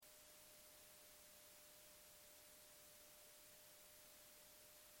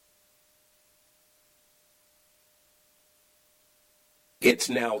It's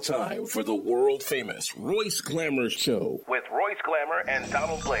now time for the world-famous Royce Glamour Show with Royce Glamour and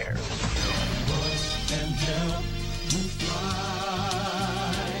Donald Blair. And help you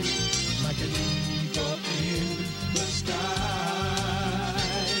fly like an eagle in the sky.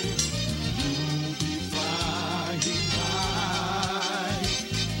 You'll be flying high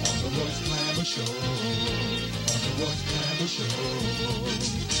on the Royce Glamour Show. On the Royce Glamour Show.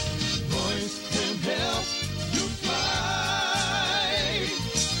 Royce can help you fly.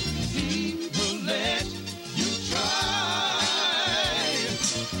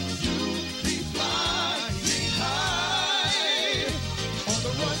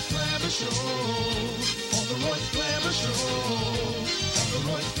 Show, on the Royce Glamour Show, on the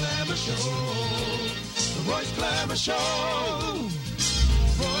Royce Glamour Show, the Royce Glamour Show.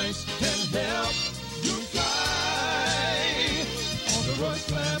 Royce can help you fly on the Royce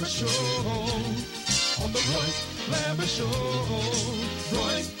Glamour Show, on the Royce Glamour Show.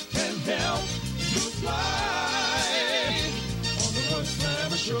 Royce can help you fly on the Royce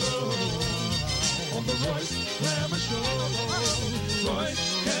Glamour Show, on the Royce Glamour Show.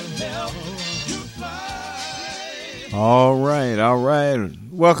 Royce can help you fly. All right.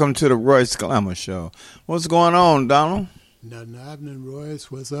 Welcome to the Royce Glamour Show. What's going on, Donald? Nothing happening,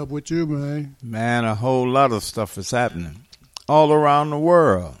 Royce. What's up with you, man? Man, a whole lot of stuff is happening all around the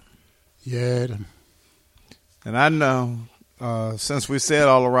world. Yeah. And I know, since we said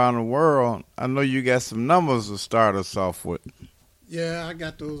all around the world, I know you got some numbers to start us off with. Yeah, I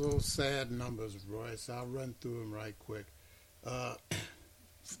got those old sad numbers, Royce. I'll run through them right quick.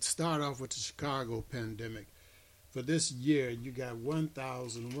 Start off with the Chicago pandemic. For this year, you got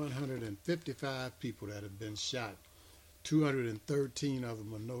 1,155 people that have been shot. 213 of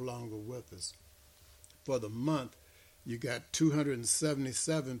them are no longer with us. For the month, you got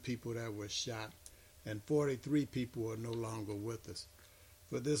 277 people that were shot, and 43 people are no longer with us.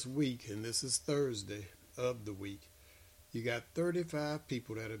 For this week, and this is Thursday of the week, you got 35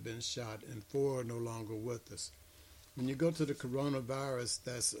 people that have been shot, and 4 are no longer with us. When you go to the coronavirus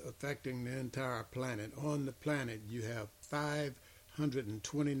that's affecting the entire planet, on the planet you have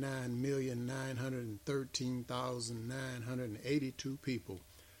 529,913,982 people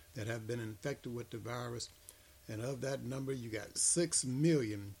that have been infected with the virus. And of that number, you got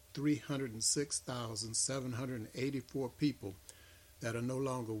 6,306,784 people that are no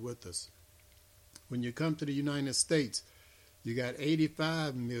longer with us. When you come to the United States, you got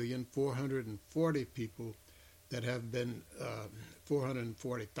 85,440,000 people that have been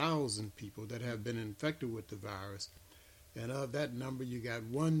 440,000 people that have been infected with the virus, and of that number, you got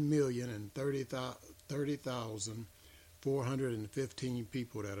 1,030,415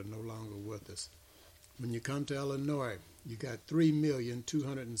 people that are no longer with us. When you come to Illinois, you got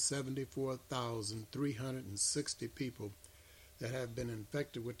 3,274,360 people that have been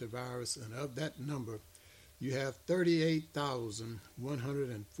infected with the virus, and of that number, you have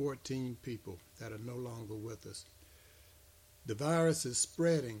 38,114 people that are no longer with us. The virus is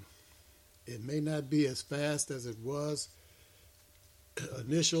spreading. It may not be as fast as it was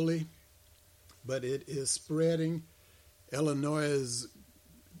initially, but it is spreading. Illinois is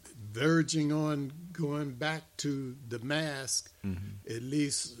verging on going back to the mask, at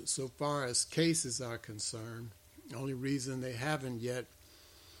least so far as cases are concerned. The only reason they haven't yet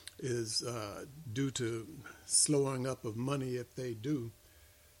is due to slowing up of money if they do,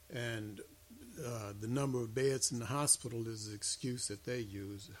 and the number of beds in the hospital is the excuse that they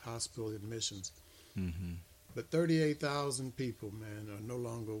use, hospital admissions. But 38,000 people, man, are no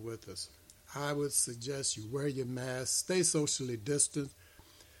longer with us. I would suggest you wear your mask, stay socially distant,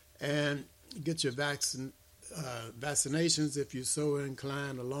 and get your vaccinations if you're so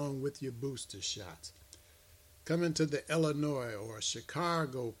inclined, along with your booster shots. Coming to the Illinois or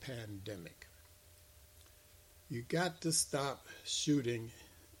Chicago pandemic, you got to stop shooting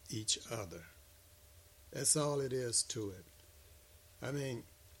each other. That's all it is to it. I mean,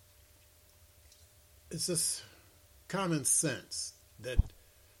 it's just common sense that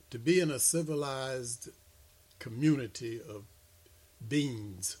to be in a civilized community of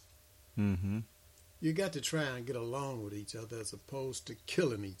beings, you got to try and get along with each other as opposed to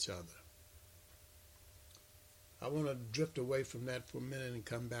killing each other. I want to drift away from that for a minute and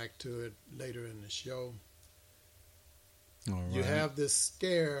come back to it later in the show. All right. You have this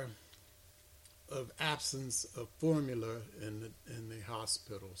scare of absence of formula in the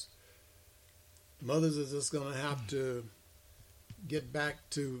hospitals. Mothers are just going to have to get back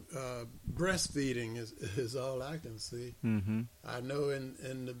to breastfeeding is all I can see. I know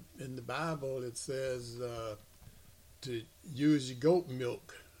in the Bible it says to use your goat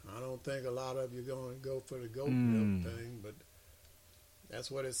milk. I don't think a lot of you are going to go for the goat milk thing, but That's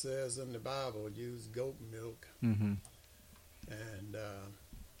what it says in the Bible. Use goat milk. Mm-hmm. And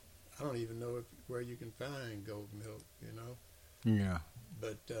I don't even know where you can find goat milk, Yeah.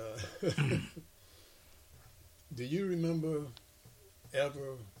 But do you remember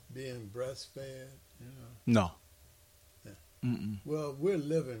ever being breastfed? No. Yeah. Mm-mm. Well, we're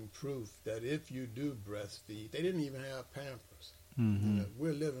living proof that if you do breastfeed, they didn't even have Pampers. Mm-hmm.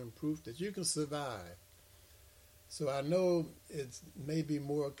 We're living proof that you can survive. So I know it's maybe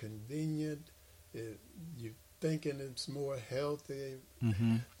more convenient. You're thinking it's more healthy.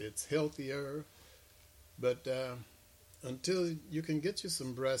 Mm-hmm. It's healthier. But until you can get you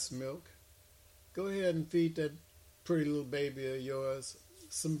some breast milk, go ahead and feed that pretty little baby of yours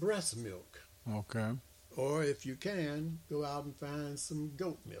some breast milk. Okay. Or if you can, go out and find some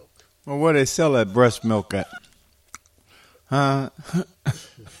goat milk. Well, where they sell that breast milk at? Huh?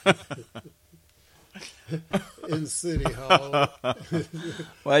 In City Hall.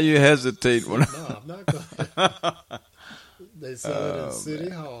 Why you hesitate when No, I'm not going to. They sell it in City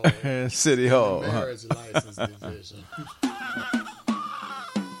Hall. City Hall? The marriage license division.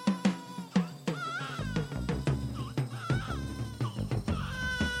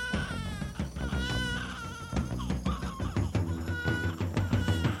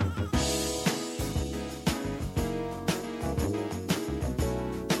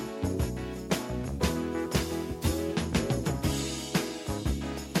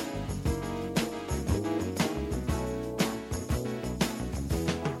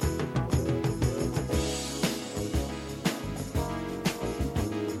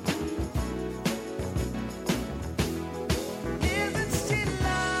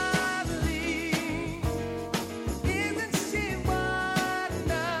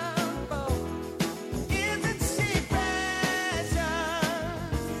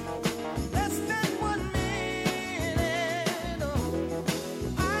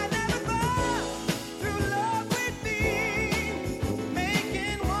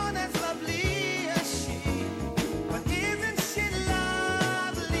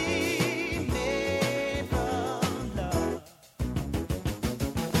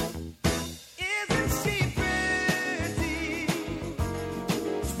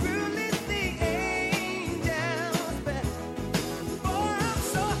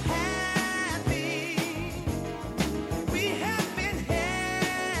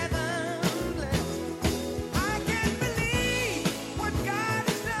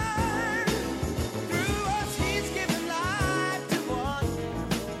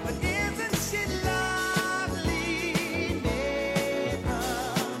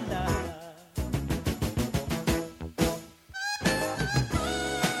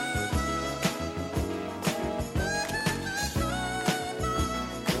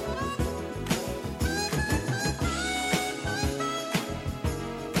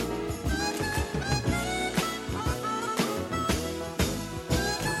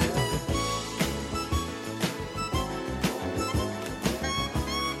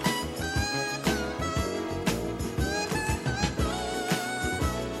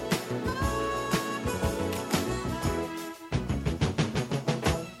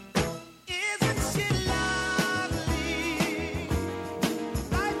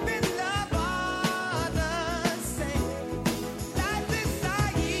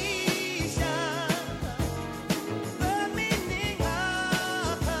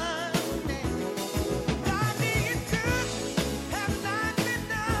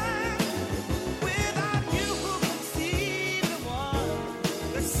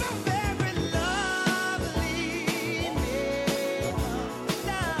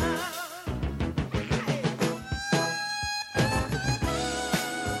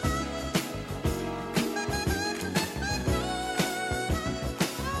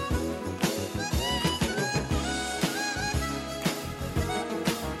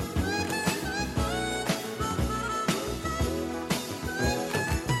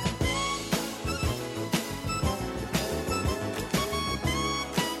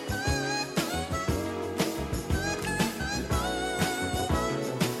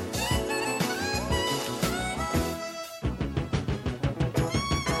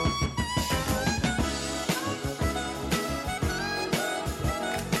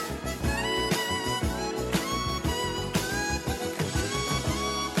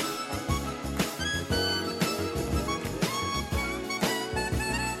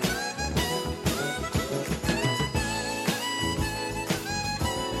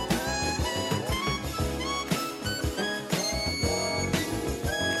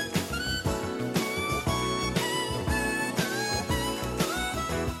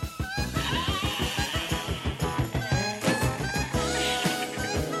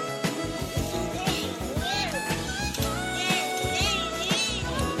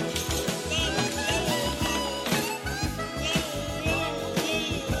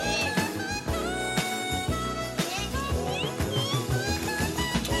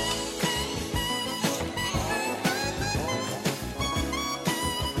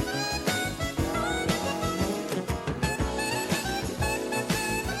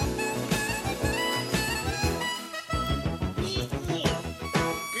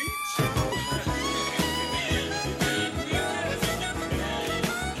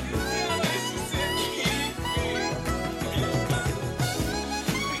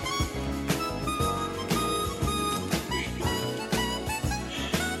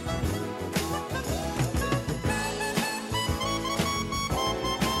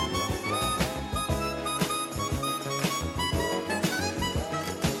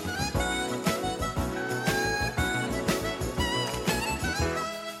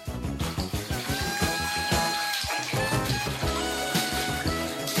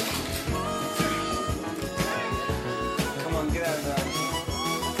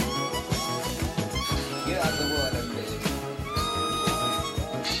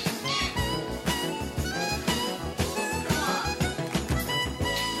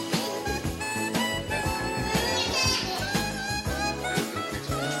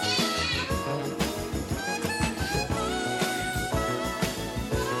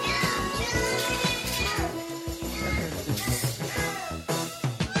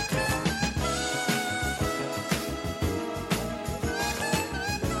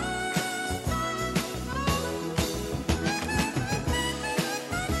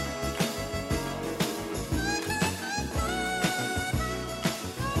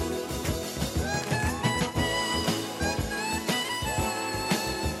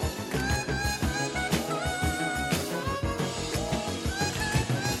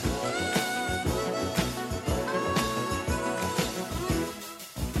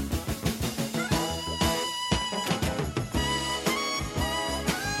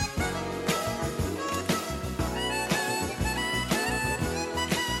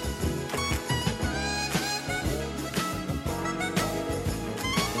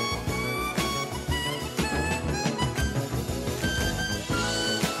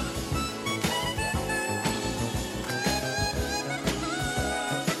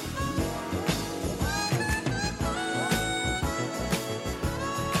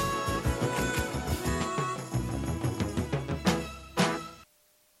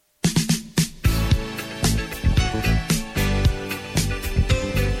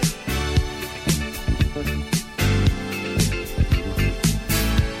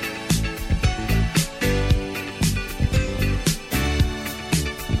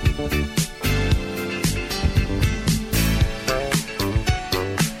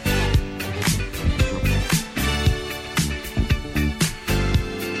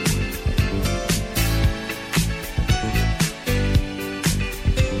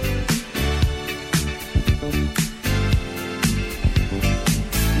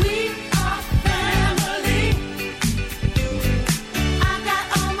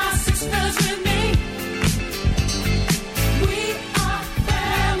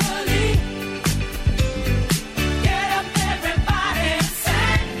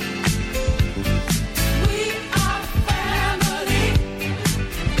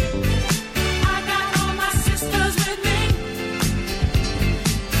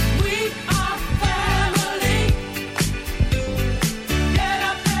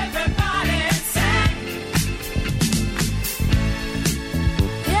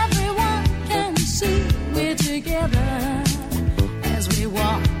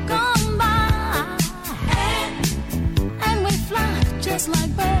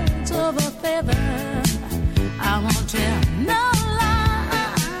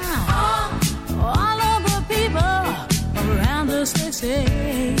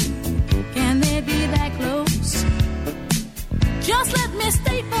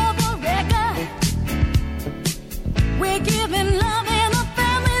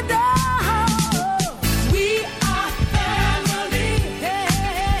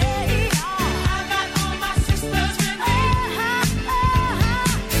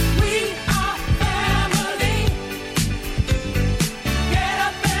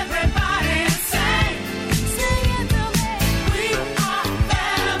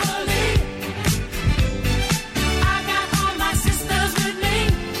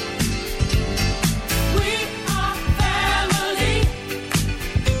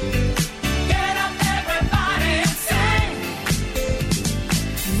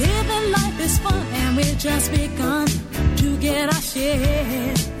 just begun to get our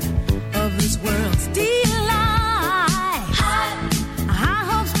share of this world's delight. High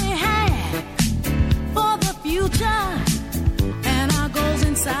hopes we had for the future and our goals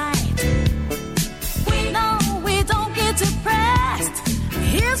in sight. We know we don't get depressed.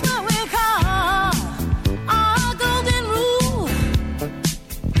 Here's what we call our golden rule.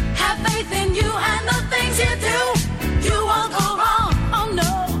 Have faith in you and the things you do. You won't go wrong. Oh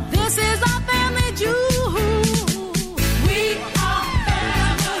no, this is our family jewel. We are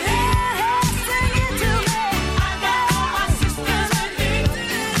family. Sing it to me. I got all my sisters with me.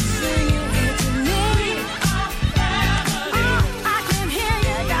 Sing it to me. We are family. I can hear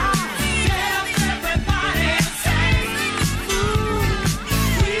you, y'all. Get up, everybody, and sing.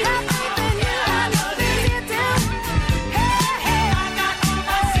 We have faith in you and the things you do. Hey, hey, I got all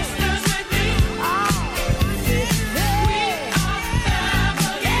my sisters with me. We are family.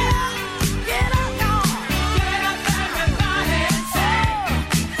 Get up, y'all. Get up, everybody, and sing.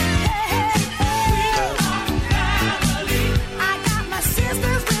 Hey, hey, we are family. I got my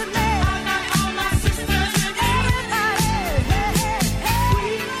sisters with me. I got all my sisters with me. Everybody, hey, hey, hey.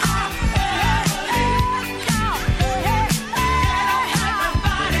 We are family. Y'all, hey, hey,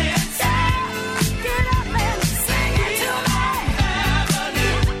 everybody, and sing. Get up and sing it to me.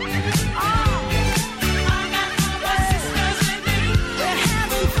 I got all my sisters with me. We're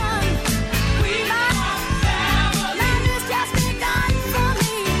having fun. We are family. Life is just begun for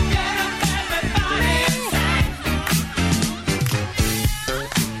me.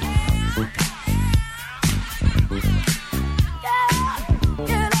 Get up,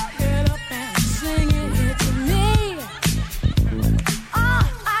 everybody, and sing. Get up and sing it to me.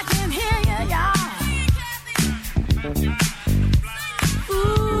 I can hear you, y'all.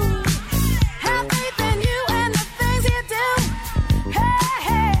 Ooh, have faith in you and the things you do. Hey,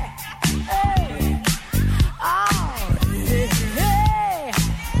 hey, hey. Oh, hey, hey.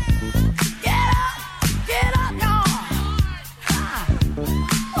 Get up, y'all.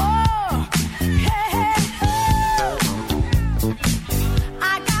 Oh, hey, hey, hey. I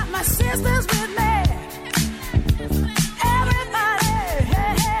got my sisters with me. Everybody,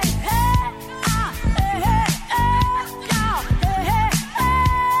 hey, hey, hey. Hey, hey, hey. Y'all, hey, hey,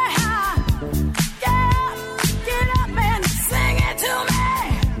 hey. Get up and sing it to me.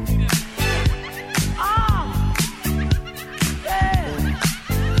 Oh, yeah.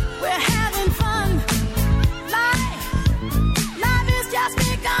 We're having fun. Life is just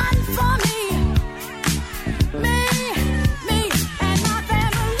begun.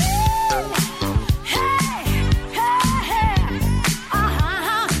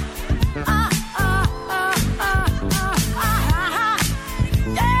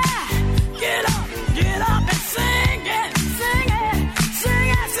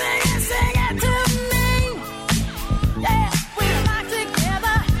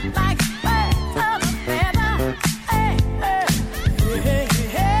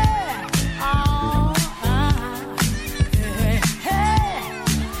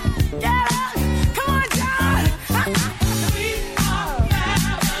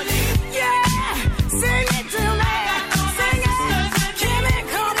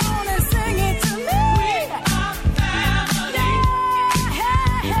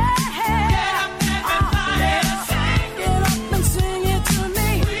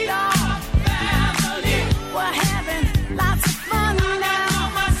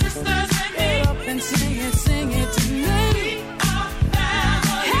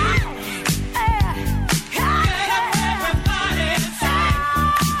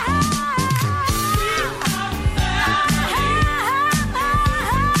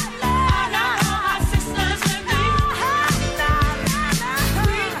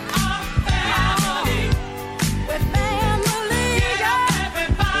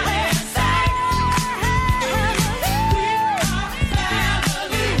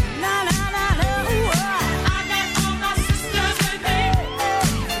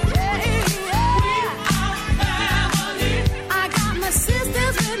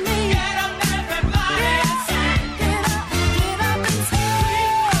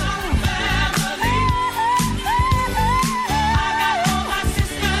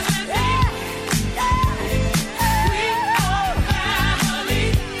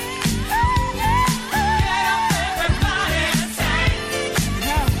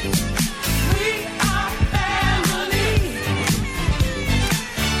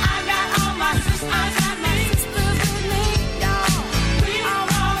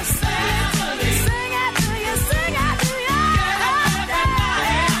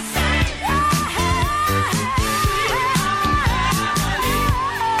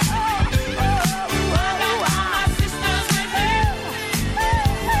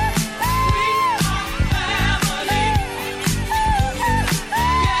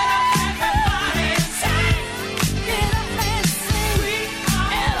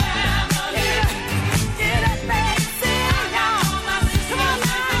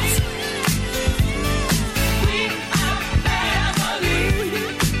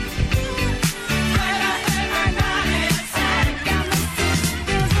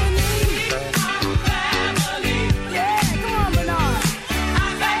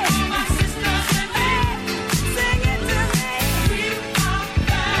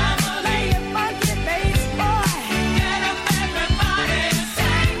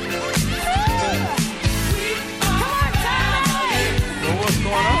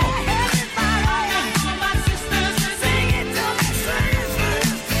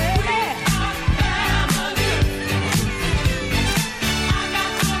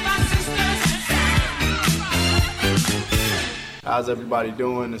 How's everybody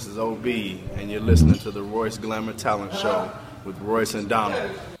doing? This is OB, and you're listening to the Royce Glamour Talent Show with Royce and Donald.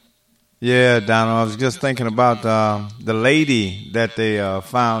 Yeah, Donald, I was just thinking about the lady that they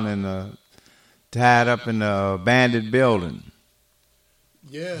found tied up in the abandoned building.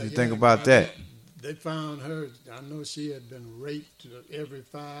 Yeah. You think about that? They found her. I know she had been raped every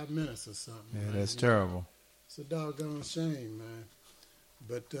 5 minutes or something. Yeah, that's terrible. It's a doggone shame, man.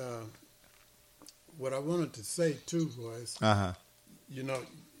 But what I wanted to say too, Royce, you know,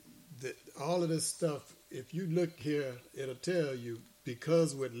 that all of this stuff, if you look here, it'll tell you,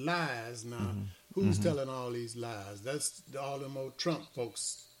 because with lies now, who's telling all these lies? That's all them old Trump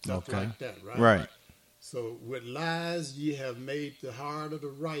folks, stuff like that, right? Right. So with lies, ye have made the heart of the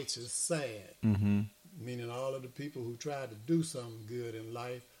righteous sad. Meaning all of the people who tried to do something good in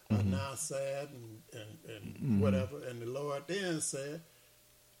life are now sad and whatever. And the Lord then said,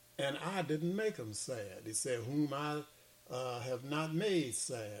 and I didn't make them sad. He said, whom I have not made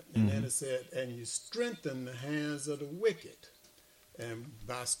sad. And then it said, and you strengthen the hands of the wicked. And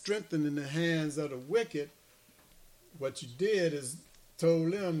by strengthening the hands of the wicked, what you did is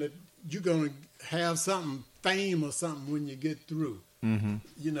told them that you're going to have something, fame or something when you get through.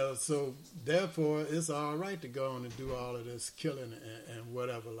 You know, so therefore it's all right to go on and do all of this killing and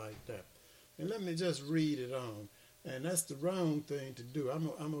whatever like that. And let me just read it on. And that's the wrong thing to do. I'm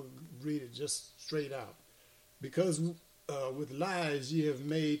going to read it just straight out. Because with lies ye have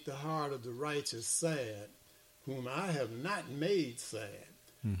made the heart of the righteous sad, whom I have not made sad,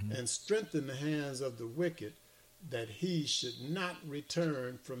 and strengthened the hands of the wicked, that he should not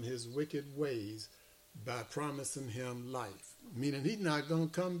return from his wicked ways by promising him life. Meaning he's not going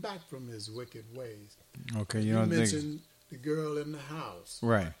to come back from his wicked ways. Okay, you mentioned the girl in the house.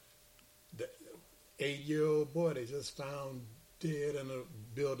 Right. The 8-year-old boy they just found dead in a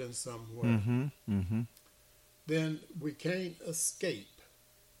building somewhere. Then we can't escape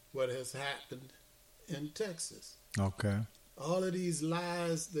what has happened in Texas. Okay. All of these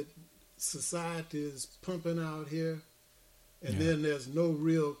lies that society is pumping out here, and then there's no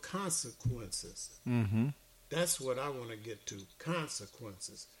real consequences. That's what I want to get to,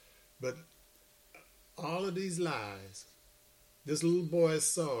 consequences. But all of these lies, this little boy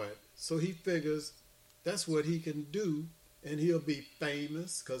saw it, so he figures that's what he can do, and he'll be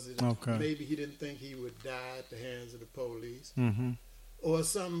famous, because maybe he didn't think he would die at the hands of the police, or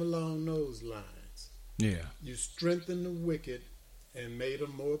something along those lines. Yeah. You strengthen the wicked and made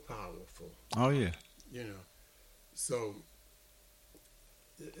them more powerful. Oh, yeah. You know, so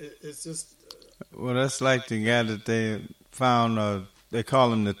it's just... Well, that's like the guy that they found, they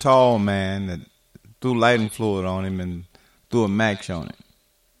call him the tall man, that threw lighting fluid on him and threw a match on him.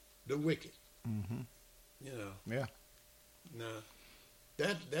 The wicked. You know. Yeah. Now,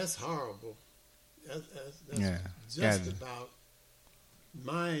 that's horrible. That's just about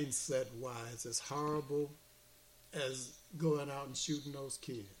mindset-wise as horrible as going out and shooting those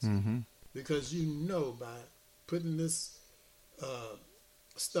kids. Because you know by putting this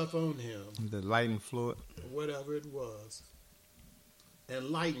stuff on him, the lighting fluid, whatever it was, and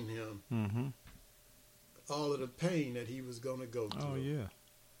lighting him, all of the pain that he was going to go through. Oh, yeah.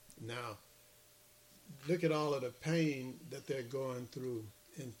 Now, look at all of the pain that they're going through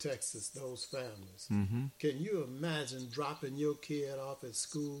in Texas, those families. Can you imagine dropping your kid off at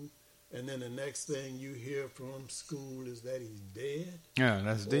school, and then the next thing you hear from school is that he's dead? Yeah,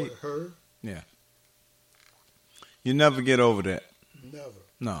 that's deep. Or her? Yeah. You never get over that. Never.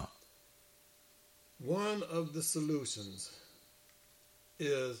 No. One of the solutions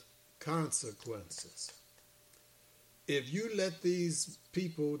is consequences. If you let these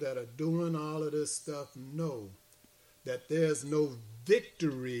people that are doing all of this stuff know that there's no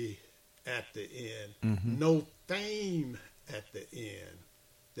victory at the end, no fame at the end,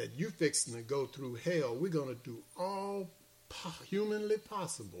 that you fixing to go through hell, we're going to do all humanly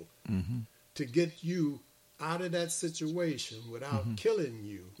possible to get you out of that situation without killing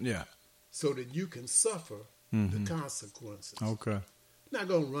you. Yeah. So that you can suffer the consequences. Okay. Not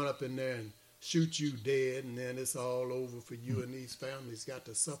going to run up in there and shoot you dead and then it's all over for you and these families got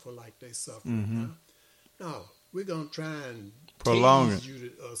to suffer like they suffer. No, we're going to try and prolong it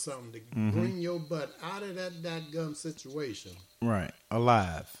you or something to bring your butt out of that gum situation. Right.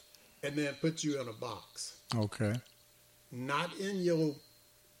 Alive. And then put you in a box. Okay. Not in your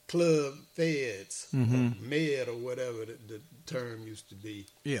club feds, med or whatever the term used to be.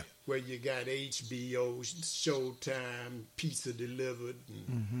 Yeah. Where you got HBO, Showtime, pizza delivered,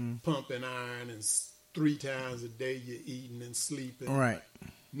 and pumping iron, and 3 times a day you're eating and sleeping. Right.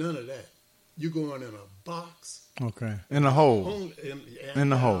 None of that. You're going in a box. Okay. In a hole. In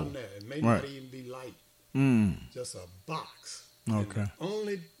the hole. There. It may not even be light. Just a box. Okay. And the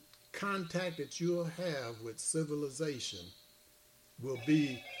only contact that you'll have with civilization will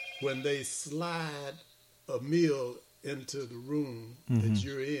be when they slide a meal into the room that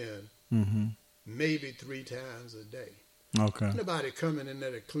you're in, maybe 3 times a day. Okay. Nobody coming in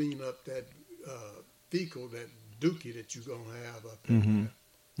there to clean up that fecal, that dookie that you're going to have up in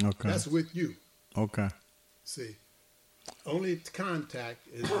there. Okay. That's with you. Okay. See, only contact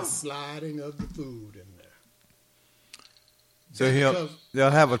is the sliding of the food in there. So they'll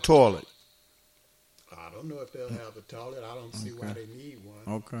have a toilet. I don't know if they'll have a toilet. I don't see why they need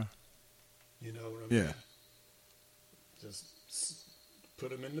one. Okay. You know what I mean? Yeah. Just put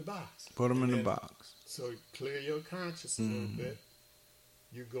them in the box. Put them in the box. So clear your conscience a little bit.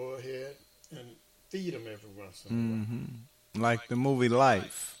 You go ahead and feed them every once in a while. Like the movie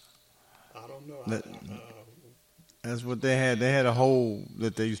Life. I don't know. That's what they had. They had a hole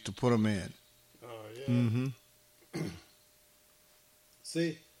that they used to put them in. Oh, yeah.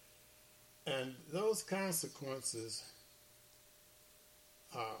 See, and those consequences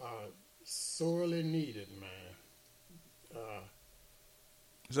are sorely needed, man.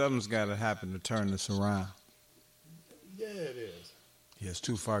 Something's got to happen to turn this around. Yeah, it is. Yeah, it's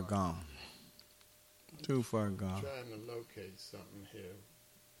too far gone. Too far gone. I'm trying to locate something here.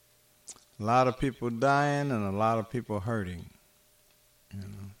 A lot of people dying and a lot of people hurting. You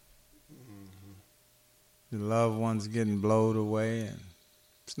know, the loved ones getting blowed away, and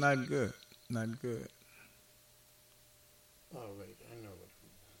it's not good. Not good. Oh wait, I know what.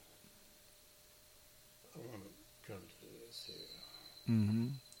 I want to come to this here.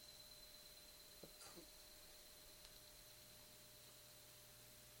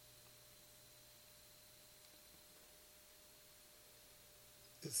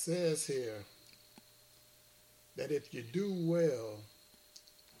 It says here that if you do well,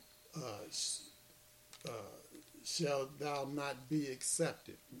 shall thou not be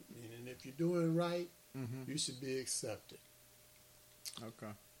accepted. Meaning, if you're doing right, you should be accepted.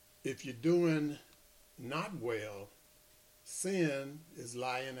 Okay. If you're doing not well, sin is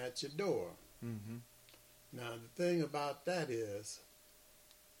lying at your door. Now, the thing about that is,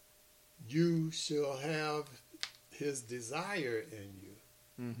 you shall have his desire in you.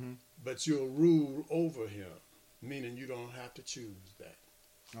 But you'll rule over him, meaning you don't have to choose that.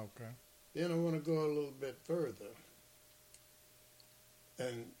 Okay. Then I want to go a little bit further.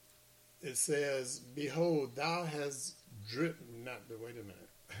 And it says, behold, thou hast driven, wait a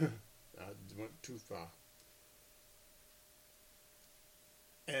minute. I went too far.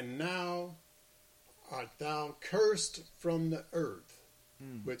 And now art thou cursed from the earth,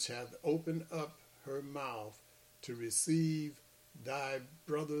 which hath opened up her mouth to receive thy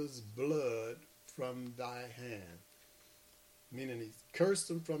brother's blood from thy hand. Meaning he cursed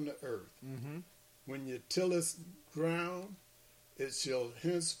them from the earth. When you tillest ground, it shall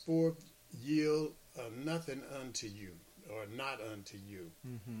henceforth yield nothing unto you, or not unto you.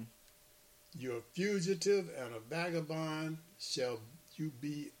 You're a fugitive and a vagabond shall you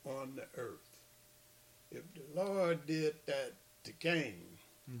be on the earth. If the Lord did that to Cain,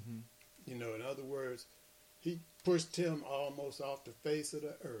 you know, in other words, he pushed him almost off the face of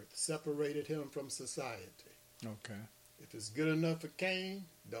the earth, separated him from society. Okay. If it's good enough for Cain,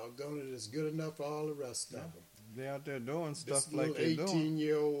 doggone it, it's good enough for all the rest of them. They're out there doing stuff This like they're little doing.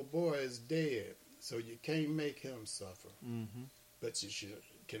 18-year-old boy is dead, so you can't make him suffer. But you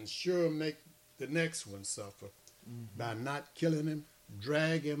can sure make the next one suffer by not killing him,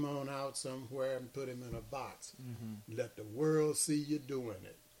 drag him on out somewhere and put him in a box. Let the world see you doing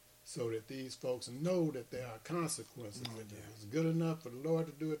it, so that these folks know that there are consequences. If it's good enough for the Lord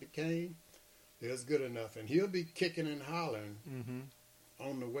to do it to Cain, it's good enough. And he'll be kicking and hollering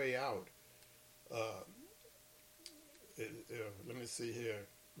on the way out. Let me see here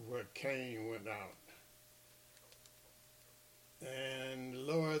where Cain went out. And the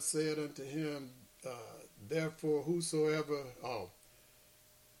Lord said unto him, therefore whosoever,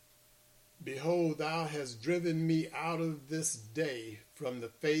 behold, thou hast driven me out of this day from the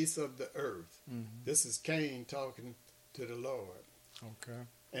face of the earth. This is Cain talking to the Lord. Okay.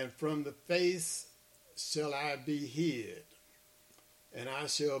 And from the face shall I be hid, and I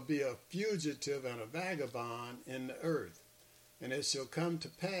shall be a fugitive and a vagabond in the earth. And it shall come to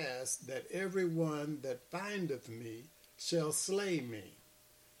pass that every one that findeth me shall slay me.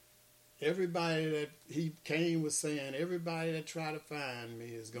 Everybody that Cain was saying, everybody that try to find me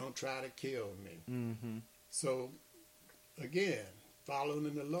is going to try to kill me. So, again, following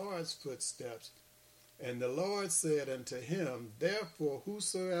in the Lord's footsteps. And the Lord said unto him, therefore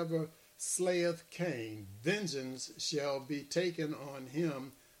whosoever slayeth Cain, vengeance shall be taken on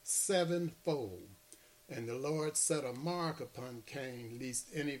him sevenfold. And the Lord set a mark upon Cain, lest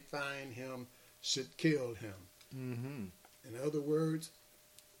any find him should kill him. Mm-hmm. In other words,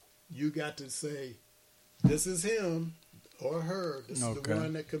 you got to say, this is him or her. This is the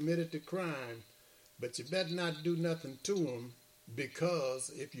one that committed the crime. But you better not do nothing to him, because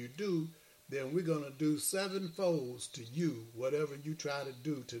if you do, then we're going to do sevenfold to you, whatever you try to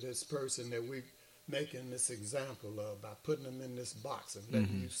do to this person that we're making this example of, by putting them in this box and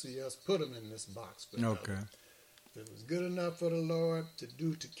letting you see us put them in this box. Okay. If it was good enough for the Lord to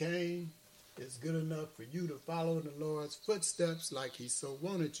do to Cain, it's good enough for you to follow in the Lord's footsteps like he so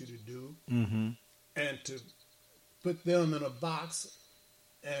wanted you to do, and to put them in a box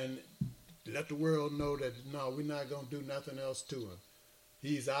and let the world know that, no, we're not going to do nothing else to him.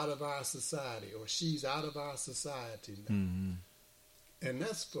 He's out of our society, or she's out of our society now. And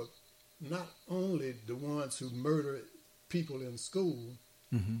that's for not only the ones who murder people in school,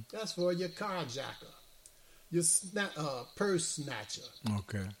 that's for your carjacker, your purse snatcher.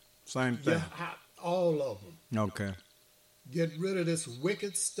 Okay. Same thing. All of them. Okay. Get rid of this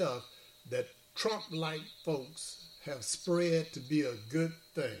wicked stuff that Trump-like folks have spread to be a good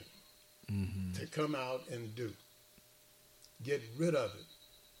thing to come out and do. Get rid of it,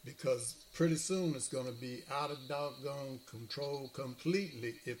 because pretty soon it's going to be out of doggone control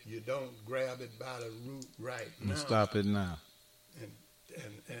completely if you don't grab it by the root right now. Stop it now.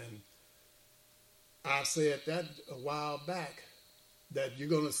 And I said that a while back, that you're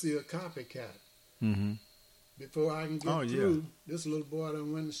going to see a copycat. Before I can get through, this little boy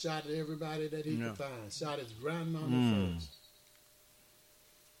done went and shot everybody that he could find. Shot his grandmama first.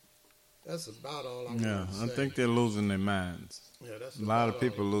 That's about all I'm going to say. I think they're losing their minds. Yeah, that's a lot of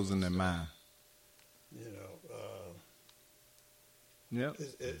people losing their mind. You know, Yep.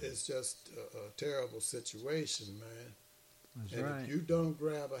 It's just a terrible situation, man. That's right. If you don't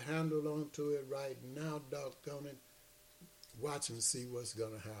grab a handle onto it right now, doggone it, watch and see what's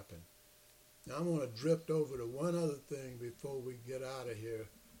going to happen. Now, I want to drift over to one other thing before we get out of here,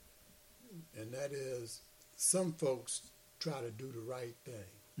 and that is some folks try to do the right thing.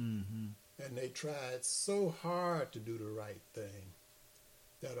 And they tried so hard to do the right thing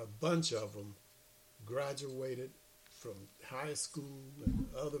that a bunch of them graduated from high school and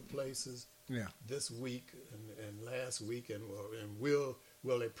other places this week and last week, and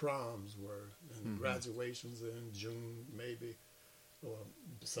their proms were, and graduations in June maybe, or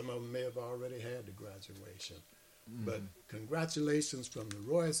some of them may have already had the graduation. But congratulations from the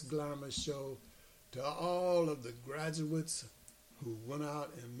Royce Glamour Show to all of the graduates who went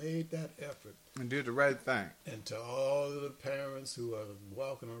out and made that effort. And did the right thing. And to all of the parents who are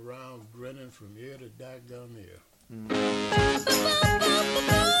walking around grinning from ear to daggum ear.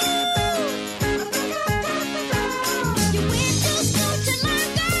 You went to school to learn,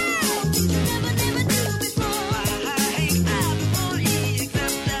 girl. Never knew before.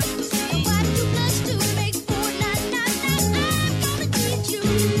 And what you plus to make 4, I'm gonna teach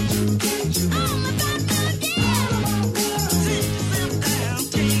you all about the deal. Sit down,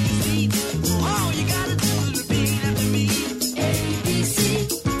 take a seat. All you gotta do is repeat after me. ABC,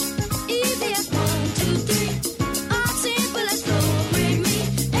 easy as 1, 2, 3. All simple as do, re, mi.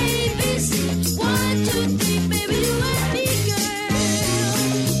 ABC, 1, 2, 3, baby, you and me, girl.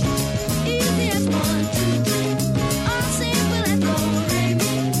 Easy as 1, 2, 3. All simple as do, re,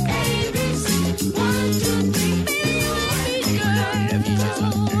 mi. ABC, 1, 2, 3, baby, you and me, girl.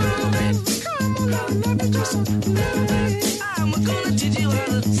 Come along, let me just a little bit. I'm gonna teach you how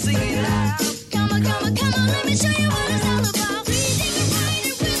to sing it out. Come on, let me show you what it's all about. Reading and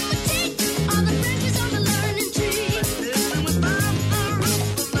writing, arithmetic, all the branches on the learning tree. Listen with Bob,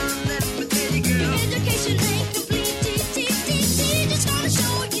 let me tell you, girl. Education ain't complete, just gonna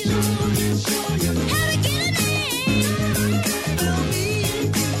show you how to get an A. Tell me,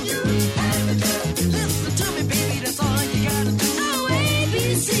 you and listen to me, baby, that's all you gotta do. Oh,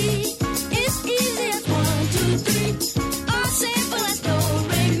 ABC, it's easy as 1, 2, 3.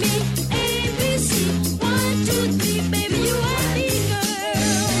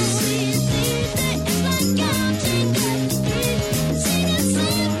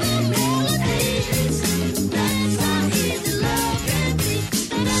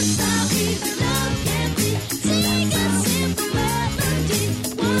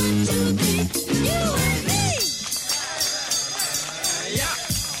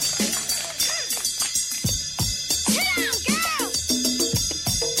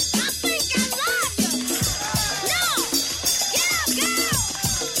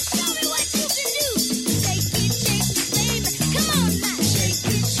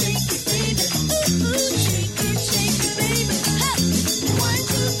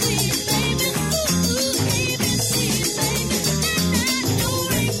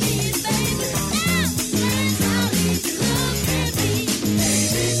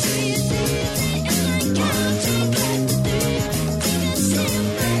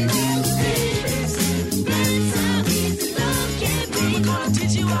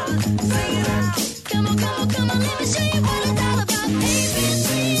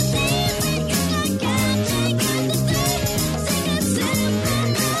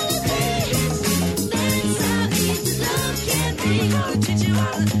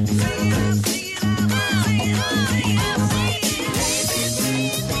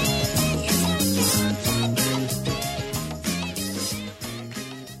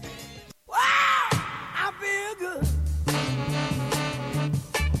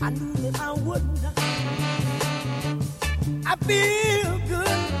 feel good.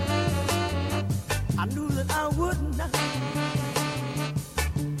 I knew that I would not.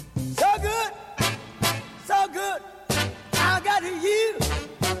 So good, so good. I got you.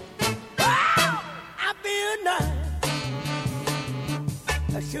 Wow, I feel nice.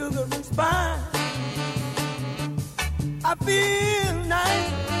 A sugar and spice. I feel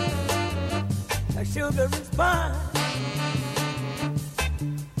nice. A sugar and spice.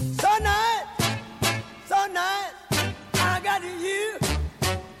 So nice, so nice. I got you.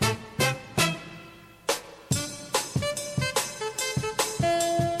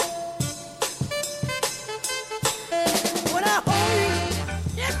 When I hold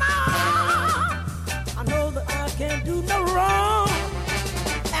you in my arms, I know that I can't do no wrong.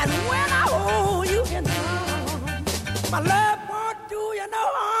 And when I hold you in my arms, my love won't do you no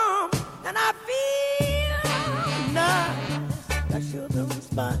harm. And I feel nice, that sugar and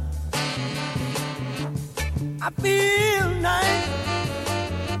spice. I feel nice,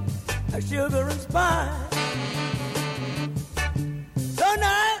 a sugar and spice. So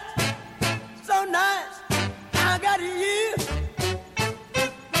nice, so nice, I got you.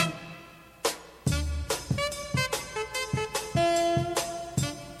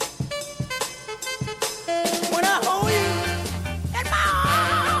 When I hold you in my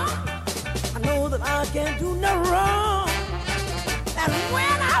arms, I know that I can't do no wrong. And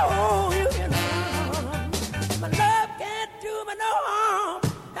when I hold you in my arms, my love can't do me no harm.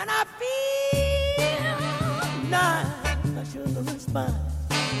 And I feel nice, a sugar and spice.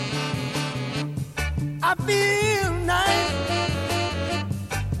 I feel nice,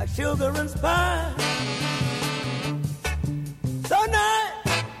 a sugar and spice. So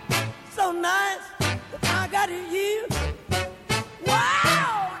nice, so nice, that I got you.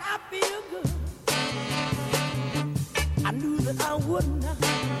 Wow, I feel good. I knew that I would not.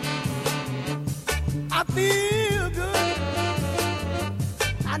 I feel good.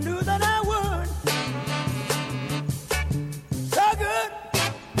 I knew that I would. So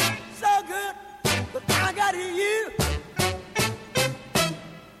good, but I got you.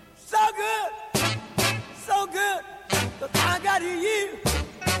 So good, but I got you.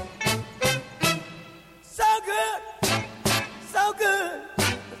 So good,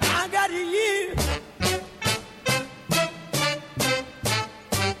 but I got you.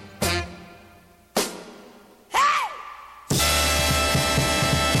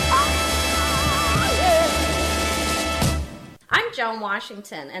 I'm Joan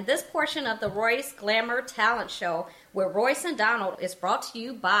Washington, and this portion of the Royce Glamour Talent Show with Royce and Donald is brought to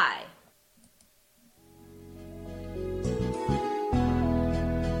you by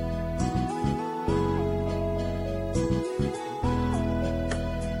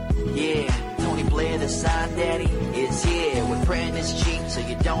Yeah, Tony Blair, the sign daddy, is here with print is cheap so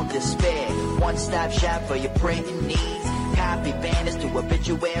you don't despair. One-stop shop for your printing needs. Copy banners to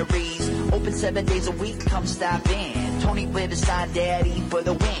obituaries. Open 7 days a week, come stop in. Tony Blair, the sign daddy for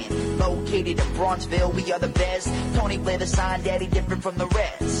the win. Located in Bronxville, we are the best. Tony Blair, the sign daddy, different from the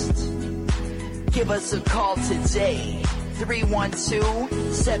rest. Give us a call today.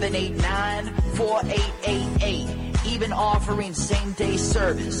 312-789-4888. Even offering same-day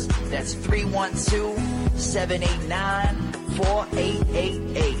service. That's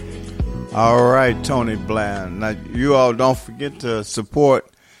 312-789-4888. All right, Tony Blair. Now, you all don't forget to support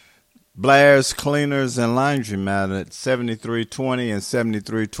Blair's Cleaners and Laundromat at 7320 and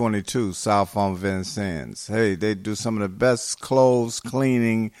 7322 South on Vincennes. Hey, they do some of the best clothes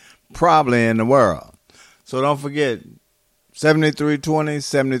cleaning probably in the world. So don't forget, 7320,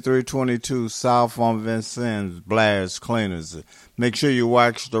 7322 South on Vincennes, Blair's Cleaners. Make sure you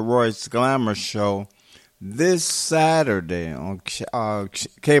watch the Royce Glamour Show this Saturday on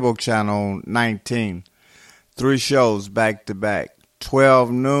cable channel 19. 3 shows back to back. 12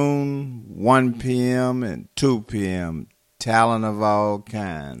 noon, 1 p.m., and 2 p.m. Talent of all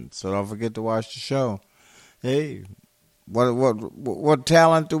kinds. So don't forget to watch the show. Hey, what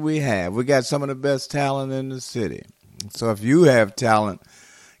talent do we have? We got some of the best talent in the city. So if you have talent,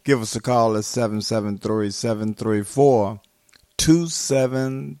 give us a call at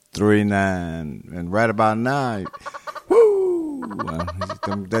 773-734-2739. And right about now, woo!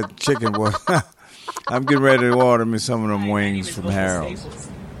 That chicken was... I'm getting ready to order me some of them wings from Harold's.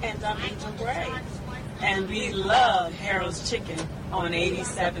 And I'm Angel Gray. And we love Harold's Chicken on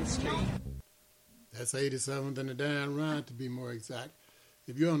 87th Street. That's 87th and the Dan Ryan, to be more exact.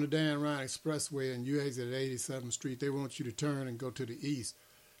 If you're on the Dan Ryan Expressway and you exit at 87th Street, they want you to turn and go to the east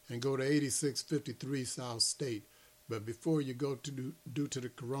and go to 8653 South State. But before you go to due to the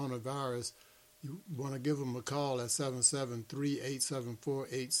coronavirus, You want to give them a call at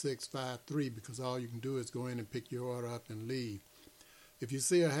 773-874-8653 because all you can do is go in and pick your order up and leave. If you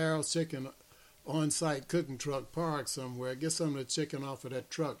see a Harold's Chicken on-site cooking truck parked somewhere, get some of the chicken off of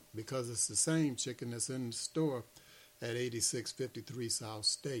that truck because it's the same chicken that's in the store at 8653 South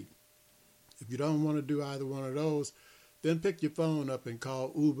State. If you don't want to do either one of those, then pick your phone up and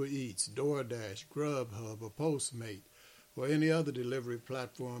call Uber Eats, DoorDash, Grubhub, or Postmate, or any other delivery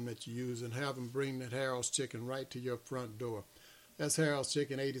platform that you use and have them bring that Harold's Chicken right to your front door. That's Harold's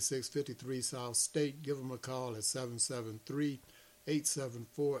Chicken, 8653 South State. Give them a call at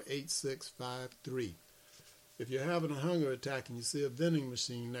 773-874-8653. If you're having a hunger attack and you see a vending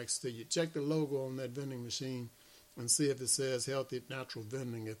machine next to you, check the logo on that vending machine and see if it says Healthy Natural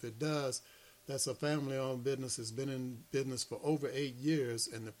Vending. If it does, that's a family-owned business that's been in business for over 8 years,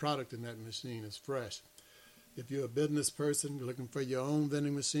 and the product in that machine is fresh. If you're a business person looking for your own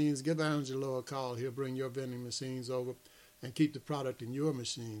vending machines, give Angelo a call. He'll bring your vending machines over and keep the product in your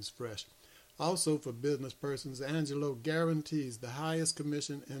machines fresh. Also, for business persons, Angelo guarantees the highest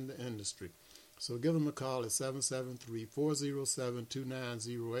commission in the industry. So give him a call at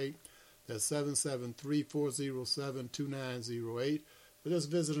 773-407-2908. That's 773-407-2908. Or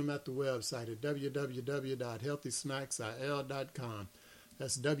just visit him at the website at www.healthysnacksil.com.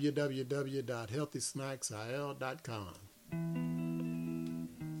 That's www.healthysnacksil.com.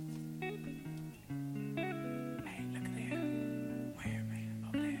 Hey, look at there. Where, man?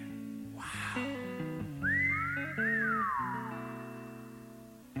 Up there. Wow.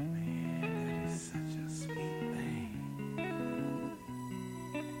 Man, that is such a sweet thing.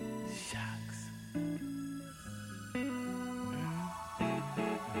 Shucks.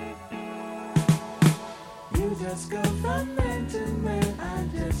 You just go from man to man. I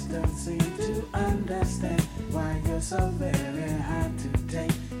just don't seem to understand why you're so very hard to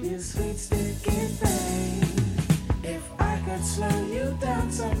take. You sweet sticky thing. If I could slow you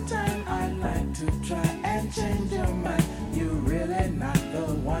down sometime, I'd like to try and change your mind. You're really not the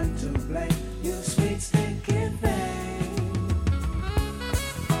one to blame. You sweet sticky thing.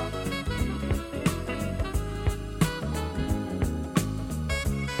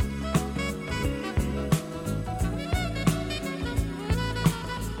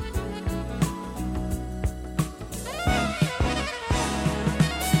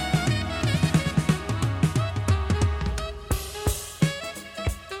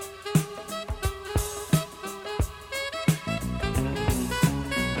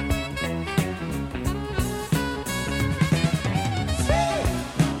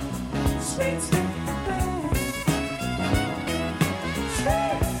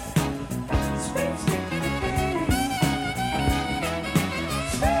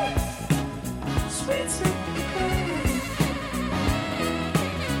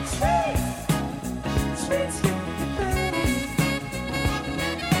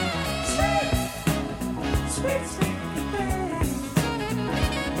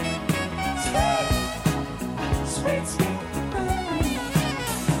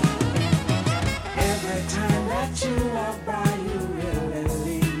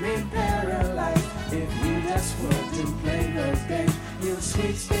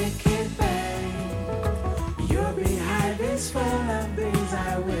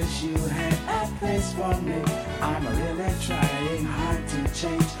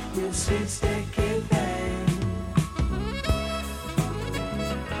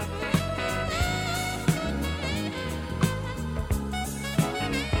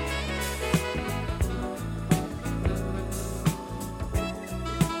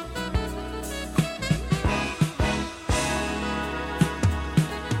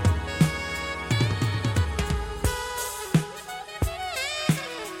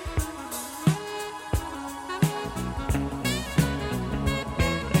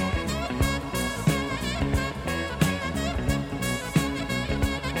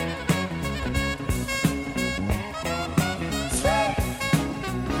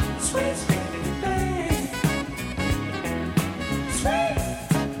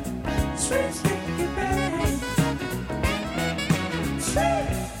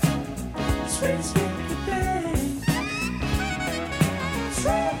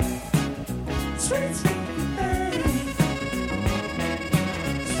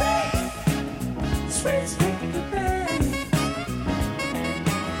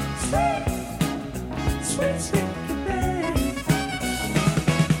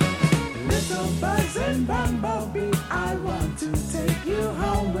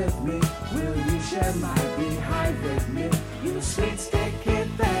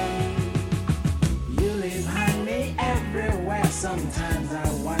 Sometimes I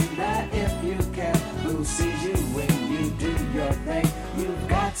wonder if you can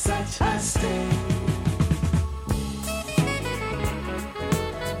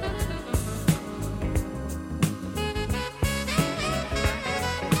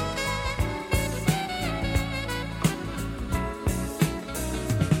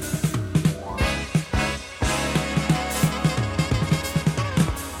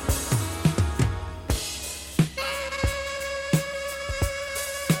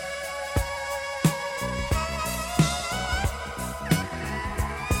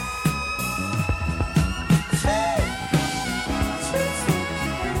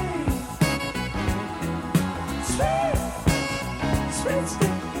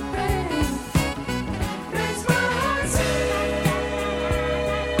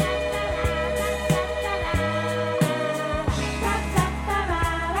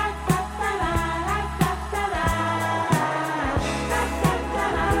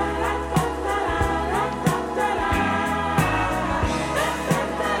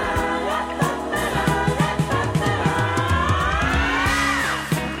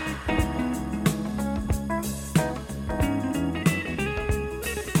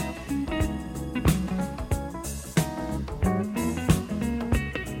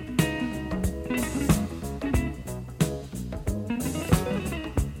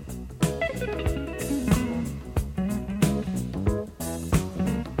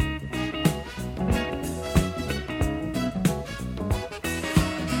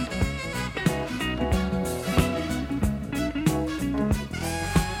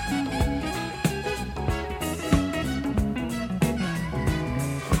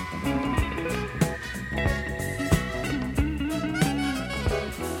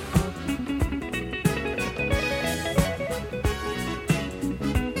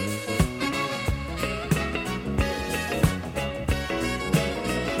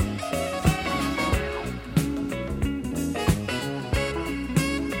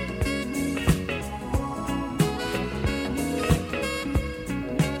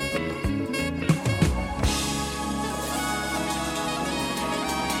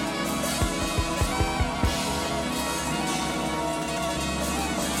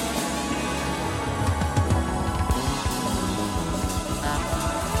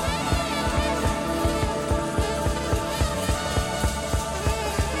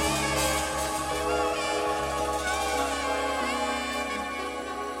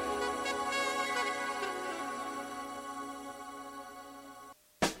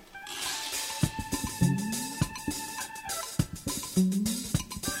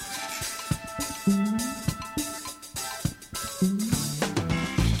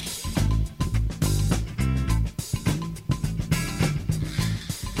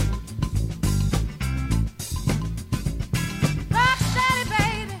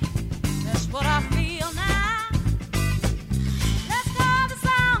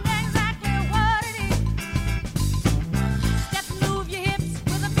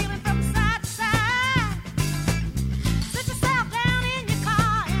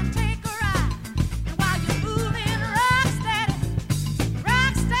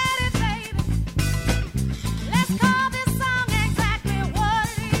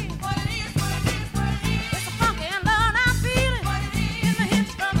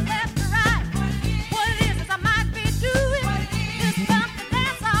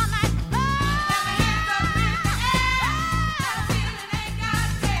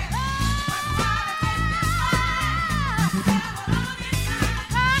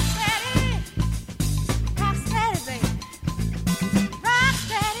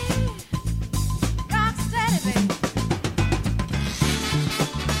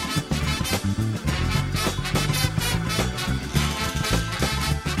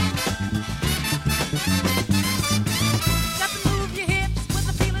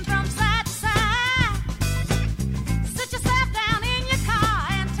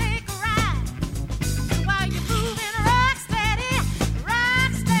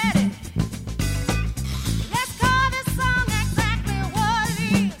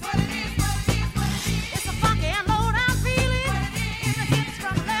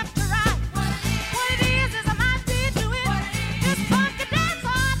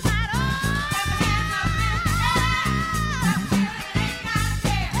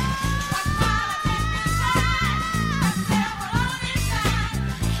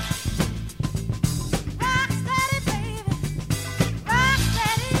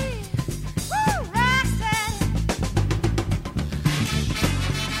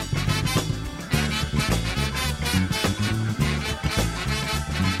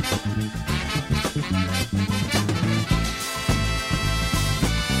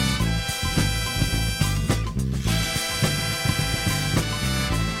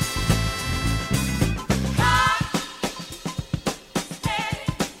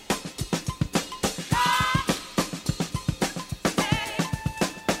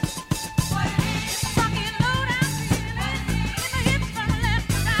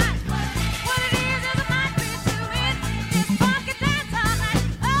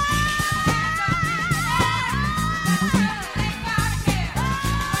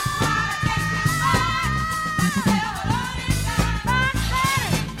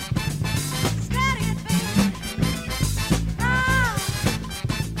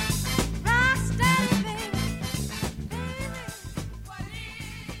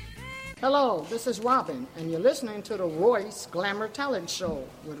Hello, this is Robin, and you're listening to the Royce Glamour Talent Show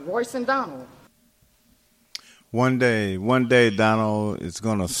with Royce and Donald. One day, Donald, it's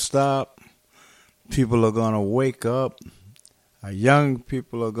going to stop. People are going to wake up. Our young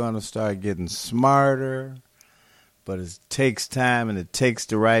people are going to start getting smarter. But it takes time, and it takes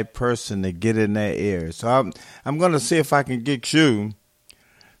the right person to get in their ear. So I'm going to see if I can get you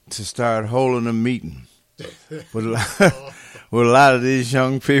to start holding a meeting with a lot of these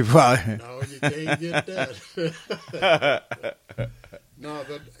young people out here. No, you can't get that. No,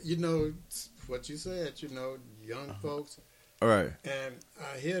 but you know what you said, young folks. All right. And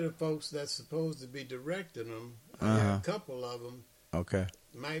I hear the folks that's supposed to be directing them, I hear a couple of them okay.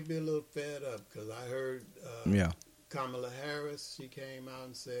 might be a little fed up because I heard Kamala Harris, she came out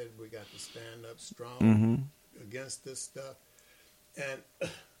and said we got to stand up strong against this stuff. And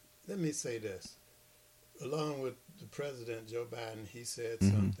let me say this. Along with the president, Joe Biden, he said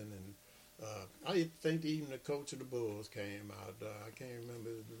something. And I think even the coach of the Bulls came out. I can't remember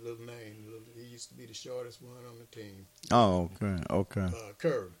the little name. He used to be the shortest one on the team. Oh, okay.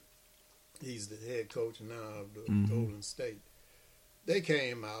 Curry. He's the head coach now of the Golden State. They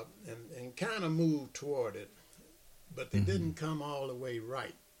came out and kind of moved toward it. But they didn't come all the way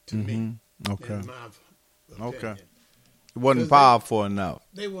right to me, okay. in my opinion. Okay. It wasn't powerful enough.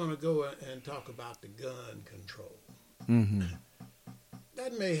 They want to go and talk about the gun control.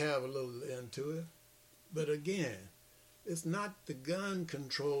 That may have a little into it. But again, it's not the gun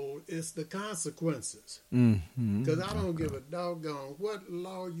control, it's the consequences. Because I don't give a doggone what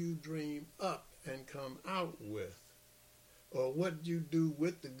law you dream up and come out with, or what you do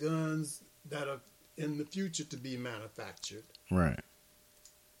with the guns that are in the future to be manufactured. Right.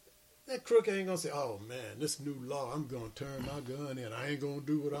 That crook ain't going to say, oh, man, this new law, I'm going to turn my gun in. I ain't going to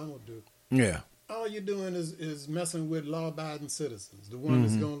do what I'm going to do. Yeah. All you're doing is messing with law-abiding citizens, the one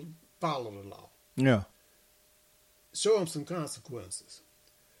that's going to follow the law. Yeah. Show them some consequences.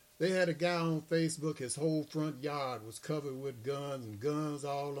 They had a guy on Facebook, his whole front yard was covered with guns, and guns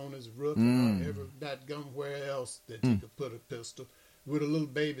all on his roof, and that gun where else that you could put a pistol, with a little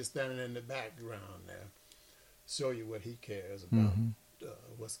baby standing in the background there. Show you what he cares about,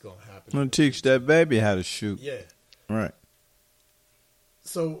 what's going to happen. I'm going to teach that baby how to shoot. Yeah. Right.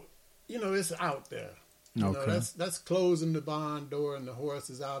 So, it's out there. That's closing the barn door and the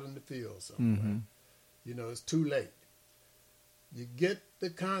horse is out in the field somewhere. It's too late. You get the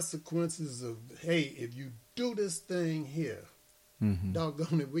consequences of, hey, if you do this thing here,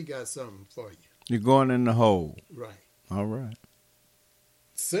 doggone it, we got something for you. You're going in the hole. Right. All right.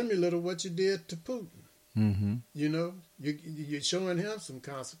 Similar to what you did to Putin. You're showing him some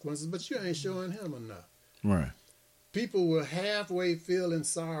consequences, but you ain't showing him enough. Right. People were halfway feeling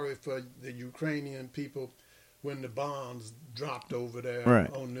sorry for the Ukrainian people when the bombs dropped over there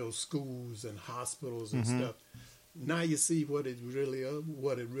on those schools and hospitals and stuff. Now you see what it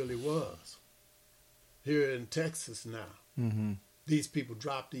really was. Here in Texas now, these people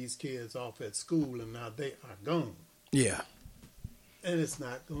dropped these kids off at school, and now they are gone. Yeah. And it's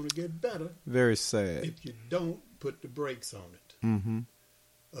not going to get better. Very sad. If you don't put the brakes on it.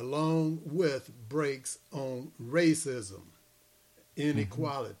 Along with brakes on racism,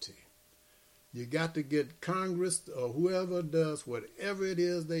 inequality. You got to get Congress or whoever does whatever it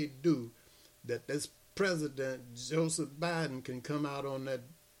is they do, that this President Joseph Biden can come out on that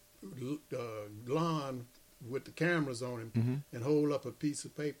lawn with the cameras on him and hold up a piece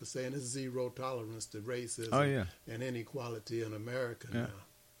of paper saying it's zero tolerance to racism and inequality in America now.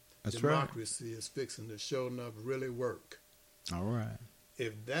 That's Democracy is fixing to show enough really work. All right.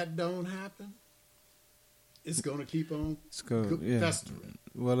 If that don't happen, it's going to keep on festering.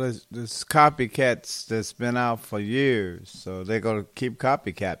 Well, there's copycats that's been out for years, so they're going to keep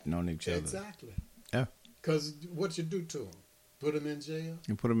copycatting on each other. Exactly. Yeah. Because what you do to them? Put them in jail?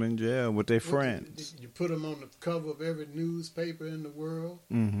 You put them in jail with their friends. You put them on the cover of every newspaper in the world.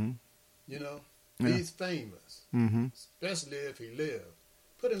 He's famous, especially if he lives.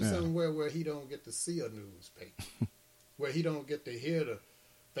 Put him somewhere where he don't get to see a newspaper, where he don't get to hear the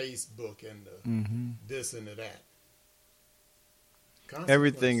Facebook and the this and the that.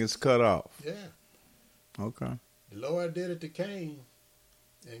 Everything is cut off. Yeah. Okay. The Lord did it to Cain,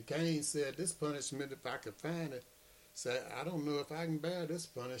 and Cain said, "This punishment, if I could find it, said I don't know if I can bear this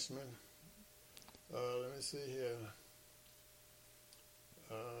punishment." Let me see here.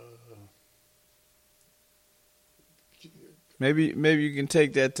 Maybe you can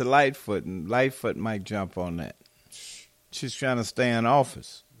take that to Lightfoot, and Lightfoot might jump on that. She's trying to stay in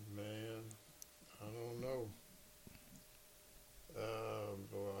office. Man, I don't know.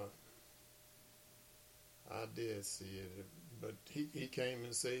 Boy, I did see it. But he came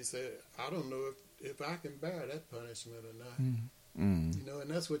and said, I don't know if I can bear that punishment or not. Mm. You know, and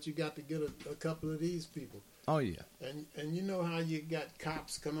that's what you got to get a couple of these people. Oh, yeah. And you know how you got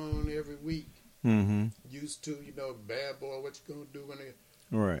cops come on every week? Mm-hmm. Used to, you know, bad boy, what you going to do when they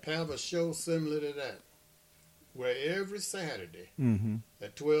right. have a show similar to that, where every Saturday mm-hmm.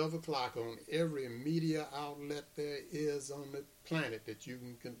 at 12 o'clock on every media outlet there is on the planet that you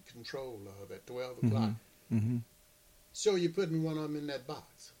can control of at 12 o'clock. Mm-hmm. So you're putting one of them in that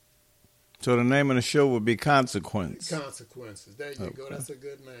box. So the name of the show would be Consequence. Consequences. There you go. That's a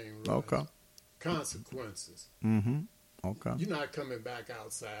good name, Roy. Okay. Consequences. Mm-hmm. Okay. You're not coming back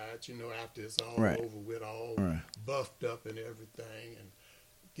outside, you know, after it's all right. over with, all right. buffed up and everything, and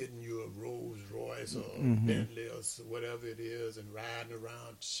getting you a Rolls Royce or mm-hmm. Bentley or whatever it is, and riding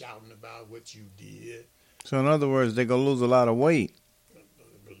around shouting about what you did. So in other words, they're going to lose a lot of weight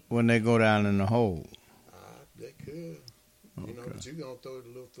when they go down in the hole. They could. Okay. You know, but you're going to throw the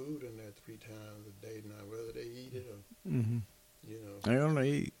little food in there 3 times a day now, whether they eat it or, mm-hmm. you know. They only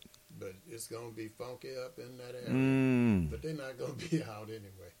eat. But it's going to be funky up in that area. But they're not going to be out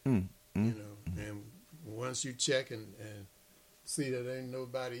anyway. You know, and once you check and see that ain't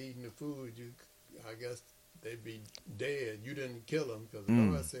nobody eating the food, I guess they'd be dead. You didn't kill them because the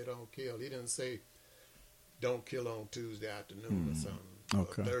Lord said don't kill. He didn't say don't kill on Tuesday afternoon or something, or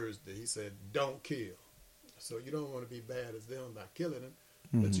Thursday. He said don't kill. So you don't want to be bad as them by killing him,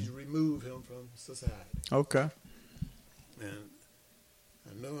 but you remove him from society. Okay. And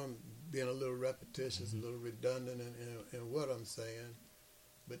I know I'm being a little repetitious, a little redundant in what I'm saying,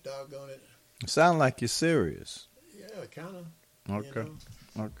 but doggone it. You sound like you're serious. Yeah, kind of. Okay. You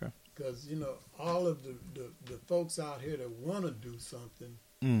know? Okay. Because, you know, all of the folks out here that want to do something,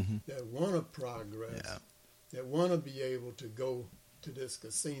 that want to progress, that want to be able to go to this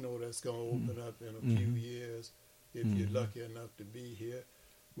casino that's going to open up in a few years, if you're lucky enough to be here,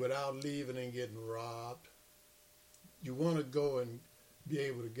 without leaving and getting robbed. You want to go and be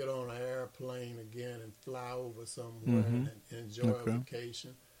able to get on an airplane again and fly over somewhere and enjoy a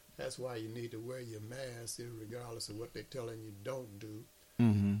vacation. That's why you need to wear your mask, regardless of what they're telling you don't do,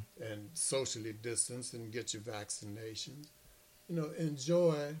 and socially distance and get your vaccinations. You know,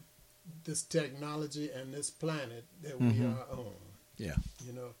 enjoy this technology and this planet that we are on. Yeah.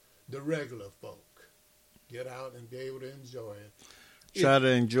 You know, the regular folk. Get out and be able to enjoy it. Try to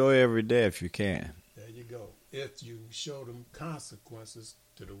enjoy every day if you can. There you go. If you show them consequences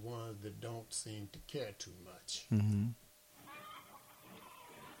to the ones that don't seem to care too much. Mm-hmm.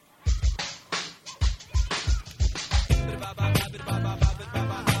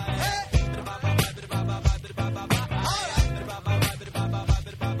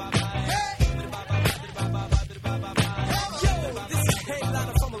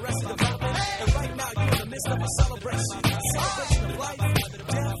 Of a celebration of life,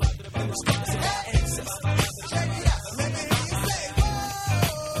 death, and the struggles of our ancestors. Check it out. Let me hear you say,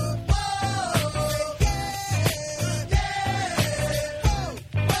 whoa, whoa, yeah, yeah, whoa, whoa,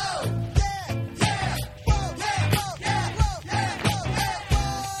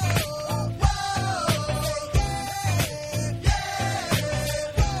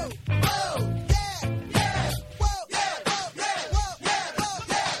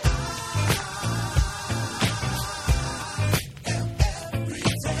 yeah, yeah, whoa, yeah, whoa, yeah, whoa, yeah, whoa, yeah, whoa, whoa, yeah,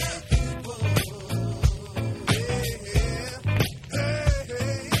 yeah, whoa, whoa, yeah,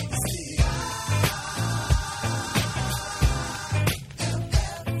 yeah, whoa, yeah, whoa,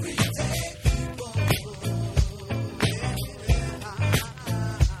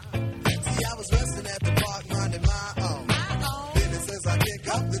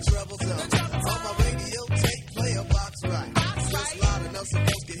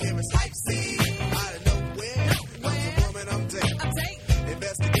 yeah,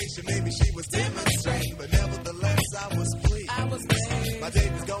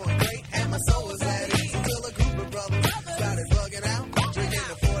 whoa,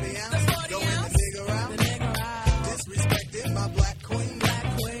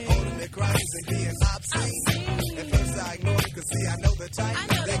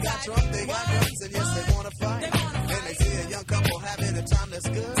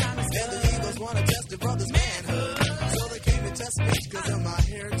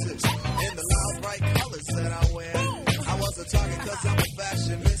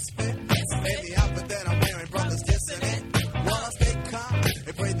 whoa,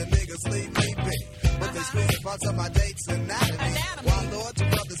 yeah.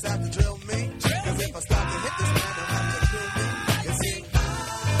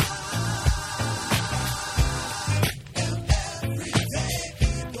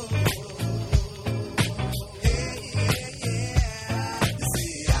 Yeah.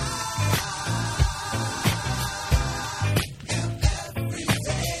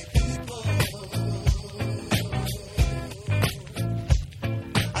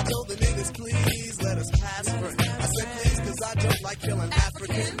 killing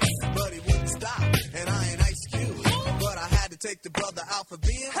Africans, but he wouldn't stop. And I ain't Ice Cube, but I had to take the brother out for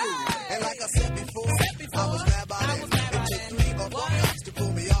being rude. And like I said before, I was mad about it. It took 3 or 4 cops to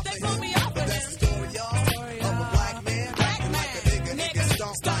pull me off of him. But that's the story, y'all, of a black man acting like a nigga. He gets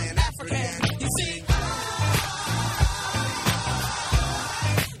stomped by an African. You see,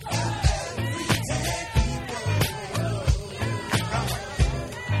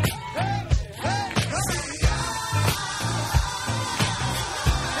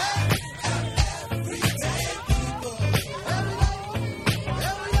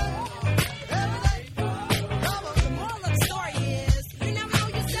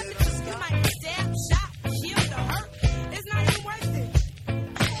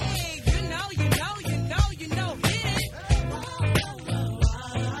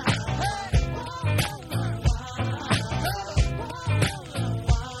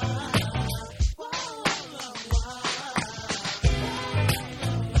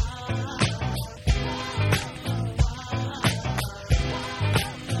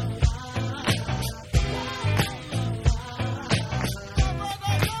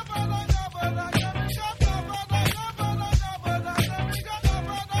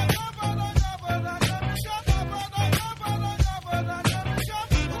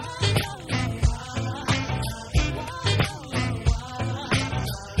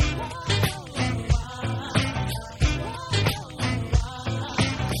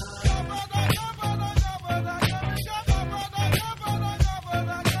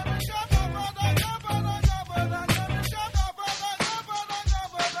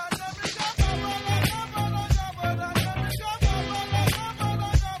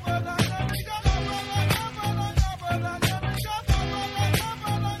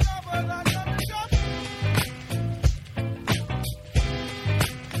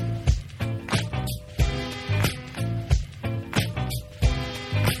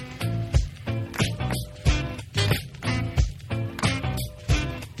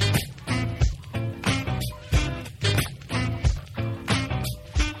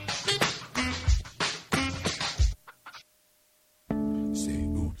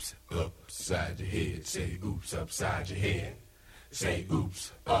 say oops upside your head. Say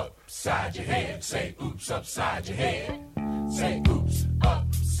oops upside your head. Say oops upside your head. Say oops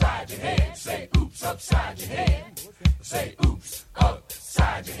upside your head. Say oops upside your head. Say oops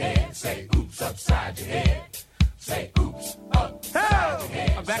upside your head. Say oops upside your head. Say oops upside your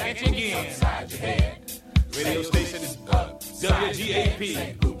head. I'm back at you again. Upside your head. Radio station is WGAP.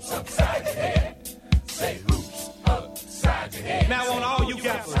 Say oops upside your head. Say oops upside your head. Now on all you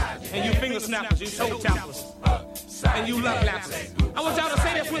gappers and you finger snappers, you toe tappers, and you love lappers, I want y'all to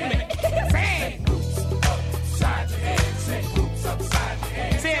say this with me. Say it. Upside your head. Say oops upside your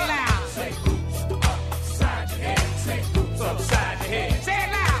head. Say it loud. Say oops upside your head. Say oops upside your head. Say it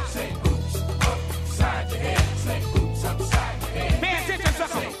loud. Say oops upside your head. Say oops upside your head. Pay attention,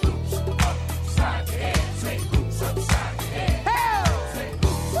 sucker. Say oops upside your head. Say oops upside your head. Say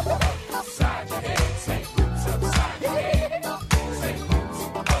oops upside your head. Say oops upside your head. Say oops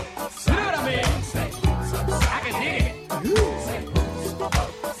upside. You know what I mean? Say oops upside. I can dig it. Say oops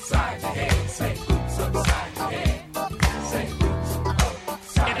upside your head. Say oops upside your head. Say oops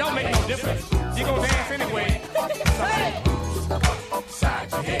upside. It don't make no difference. You gonna dance anyway. Say oops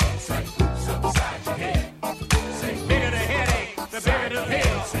upside your head. Say oops upside your head. Say bigger the headache, the bigger the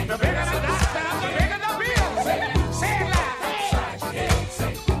pill, the bigger the doctor, the bigger the bill. Say it loud. upside your head.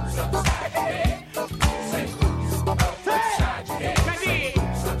 Say oops upside your head. Say oops upside your head. I did.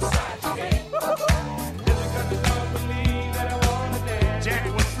 Oops upside your head. Jack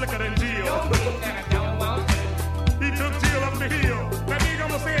was slicker than Jill. He took Jill up the hill. Now nigga,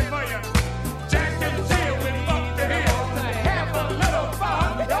 I'ma say it for you. Jack and Jill went up the hill. Have a little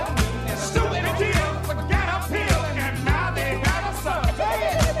fun. Stupid and Jill forgot a pill, and now they got a son.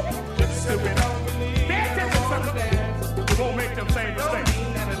 Stupid. Pay attention, sucker. We won't make them same mistakes.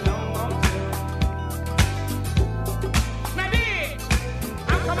 Now dig,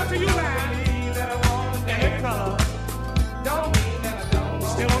 I'm coming to you live. And in color.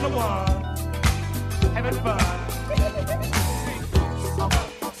 Still on the wall, having fun.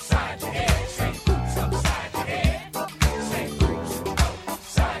 Upside your head. Say oops upside your head. Say oops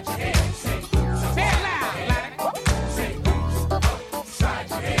upside your head. Say oops Say it loud, like Say oops upside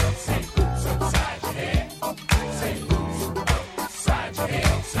your head. Say oops upside your head. Say oops upside your head.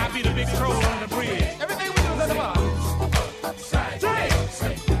 I be the big troll on the bridge. Everything we do is at the bar. Upside your head.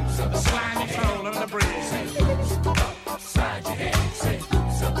 Say oops The upside slimy troll on the bridge. upside your head. Say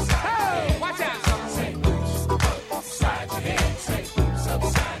oops upside your head. Watch out. Say oops upside your head. Say oops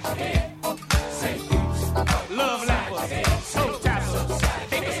upside your head. Say oops Love lappers, toe tappers,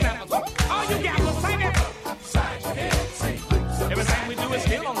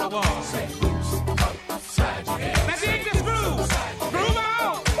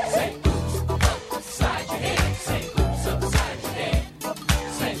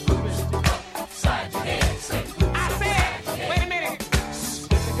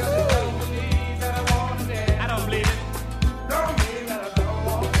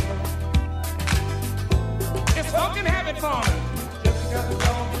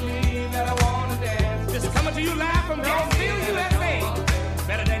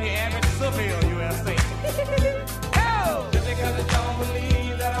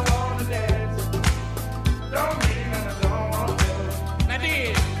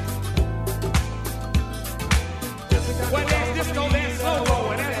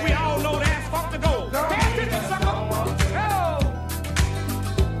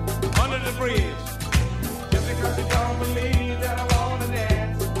 fridge. Just because you don't believe that I wanna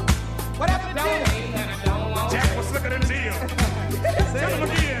dance. Whatever it is. Jack was slicker than Jill. Tell him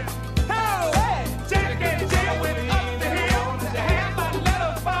again. Oh, Jack and Jill went up the hill to have a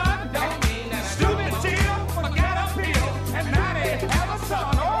little fun. Stupid Jill forgot a pill, and now they have a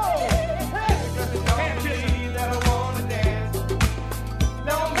son. Oh, can't believe that I wanna dance.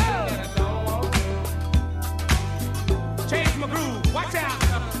 Don't know that I don't want to. Change my groove. Watch out.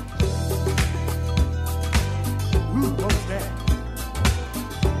 Ooh, what's that?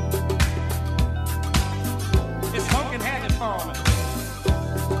 It's Funkin' Habit for me.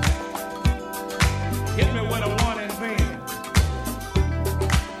 Hit me with a one and then.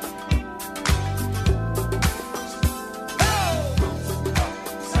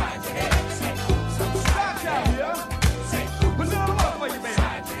 Side your head, say stop out here. Put it on the up for you, baby.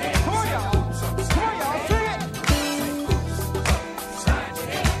 Come on, y'all. Come on, y'all. Sing it. Side your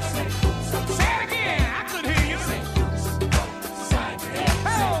head, say it again. I couldn't hear you. Side your head,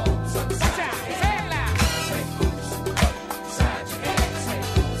 watch out. Say it loud. Side your head, say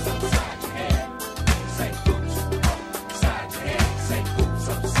side your head. Say side your head, say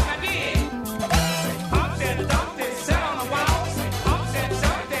I did. Up there, dump there, sat on the wall. Up there,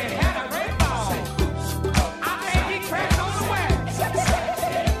 dump there, had a great ball. I think he cracked on the wax. Side your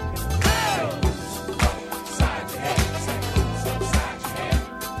head, side your head, say side your head.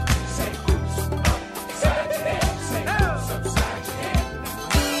 Say side your head, say side your head.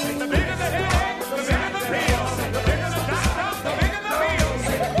 The bigger the head, the bigger the pill. The bigger the doctor, the bigger the bill.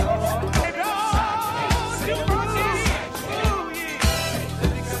 It goes, you broke it. Ooh, yeah.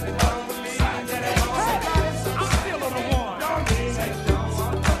 I'm still on the one.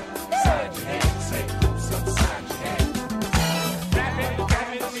 Side your head, say side your head. Rap it, rap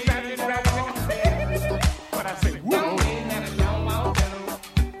it, rap it, rap it. What I say? Whoa.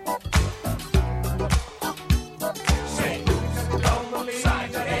 Say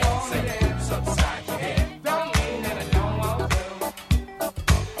side your head, say side your head. Don't mean that I don't want to.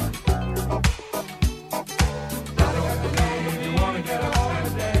 If you wanna get up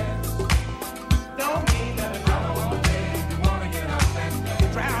and dance, don't mean that I don't want to. If you wanna get up and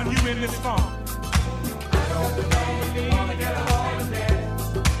dance, drown you in this funk. If you wanna get up and dance,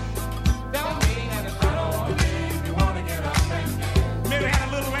 don't mean that I don't want to. If you wanna get up and dance, Mary had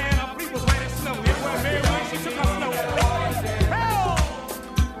a little land of people playing snow. It was Mary when she took her snow. Hell,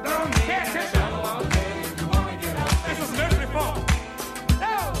 don't mean that I don't want to. If you wanna get up, this was nursery funk.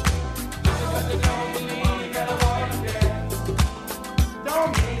 Hell, don't mean that I wanna dance.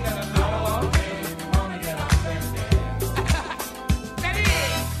 Don't mean that I don't want to. If you wanna get up and dance. That is.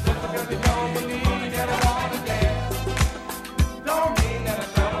 Because you don't believe that I wanna dance. Don't mean that I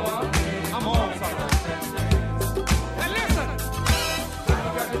don't want to. I'm on something. Now listen. I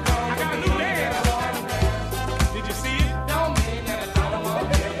got a new dance. Did you see it? Don't mean that I don't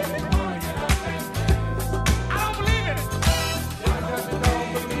want to. If you wanna get up and dance. I don't believe it. Because you don't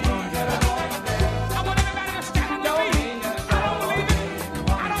believe that I wanna dance. I want everybody to stand on their feet. I don't believe it.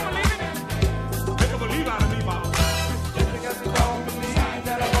 I don't believe it. Make a believe out of me, Bob. Just because you don't believe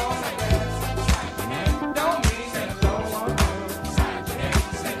that I wanna dance. Don't mean that I don't want to. Side your head,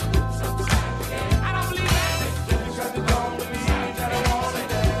 say side your head. I don't believe that. Just because you don't believe that I wanna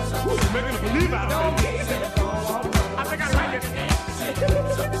dance. Making a believe out of me. Don't mean that I don't want to. I think I like it.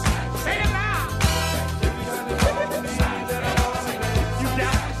 Say it loud. You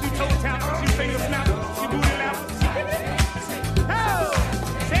doubters, you toe tappers, you finger snappers, you booty lappers. Oh,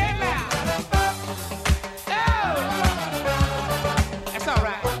 say it loud. Oh, that's all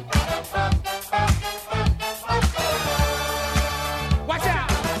right. Watch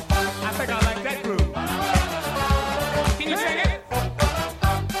out. I think I like that groove. Can you sing it?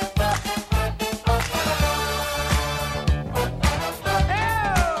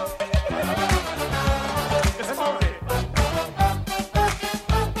 It's funky.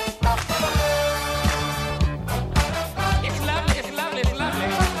 It's lovely, it's lovely, it's lovely.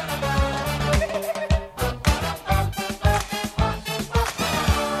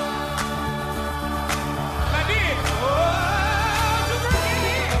 I did. Oh, to bring it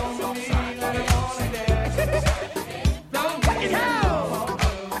in. Don't mean that I wanna dance. Don't mean it.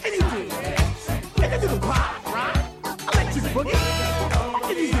 What can you do? You can do the pop, right? I let you boogie. What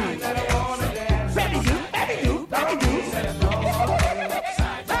can you do? Baby do, baby do, baby do.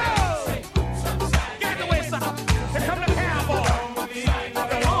 Get the way, son. Here come the cowboy.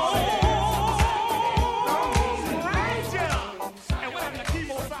 Ranger. And when I'm the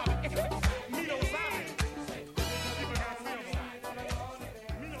keyboard zombie, Mito zombie.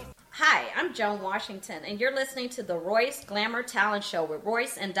 Hi, I'm Joan Washington, and you're listening to the Royce Glamour Talent Show with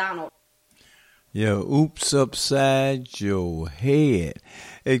Royce and Donald. Yeah, oops upside your head.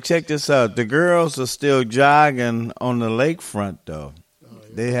 Hey, check this out. The girls are still jogging on the lakefront, though. Oh, yeah.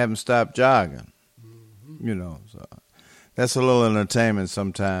 They haven't stopped jogging. Mm-hmm. You know, so that's a little entertainment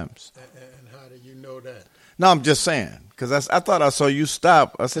sometimes. And how do you know that? No, I'm just saying, because I thought I saw you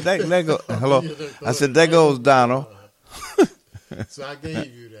stop. I said, that go, hello. I said, there goes Donald. So I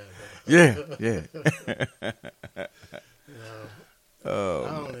gave you that. Yeah. Oh,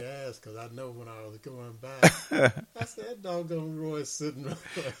 I only asked because I know when I was going by, I said, that doggone Royce sitting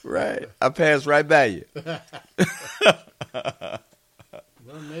right. I passed right by you. Well,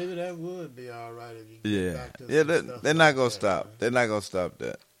 maybe that would be all right if you get back to they're not going to stop. They're not going to stop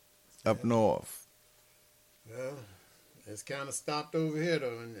that. Up north. Well, it's kind of stopped over here,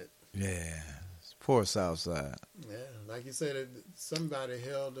 though, isn't it? Yeah. It's poor south side. Yeah. Like you said, somebody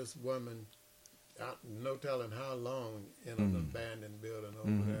held this woman out, no telling how long, in an abandoned building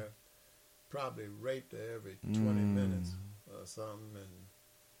over there. Probably raped her every 20 minutes or something. And,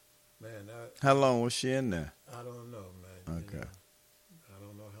 man, how long was she in there? I don't know, man. Okay. You know, I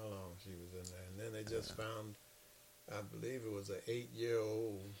don't know how long she was in there. And then they just found, I believe it was an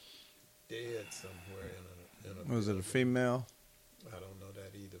 8-year-old dead somewhere in a was it a female? I don't know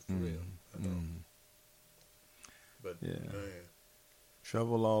that either, for real. I don't. But, man.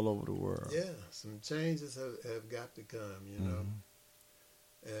 Trouble all over the world. Yeah, some changes have got to come, you know.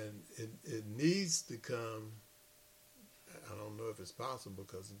 And it needs to come. I don't know if it's possible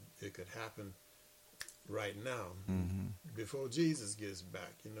because it could happen right now before Jesus gets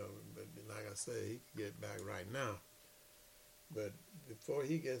back, you know. But like I say, he could get back right now. But before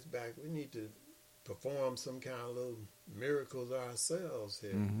he gets back, we need to perform some kind of little miracles ourselves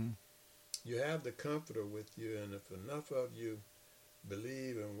here. You have the Comforter with you, and if enough of you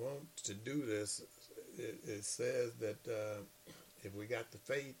believe and want to do this, it says that if we got the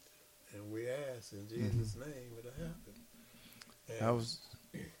faith and we ask in Jesus' name, it'll happen. And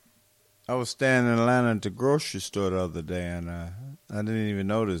I was standing in line at the grocery store the other day, and I didn't even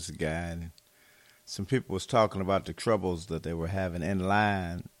notice the guy. And some people was talking about the troubles that they were having in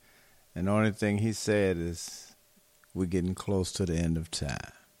line, and the only thing he said is, "We're getting close to the end of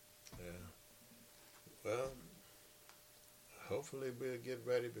time." Yeah. Well, hopefully we'll get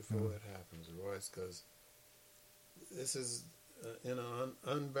ready before it happens, Royce, because this is in an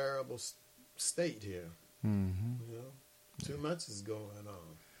unbearable state here. You know, too much is going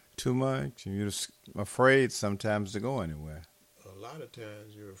on. Too much. You're afraid sometimes to go anywhere. A lot of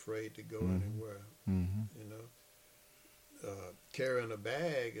times you're afraid to go anywhere. You know, carrying a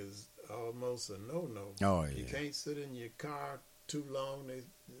bag is almost a no-no. Oh, yeah. You can't sit in your car too long.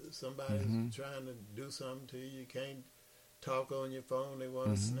 Somebody's trying to do something to you. You can't talk on your phone. They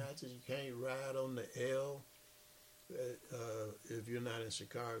want to snatch it. You can't ride on the L. If you're not in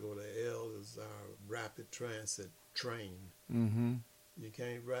Chicago, the L is our rapid transit train. You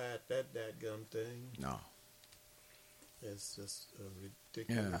can't ride that dadgum thing. No. It's just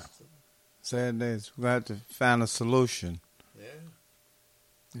ridiculous. Yeah. Sad days. We're going to have to find a solution. Yeah.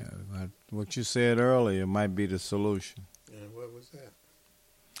 Yeah. What you said earlier might be the solution. And what was that?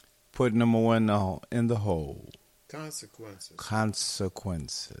 Putting them in the hole. Consequences.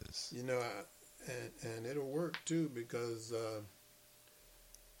 Consequences. You know, and it'll work too, because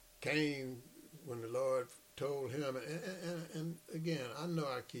Cain, when the Lord told him, and again, I know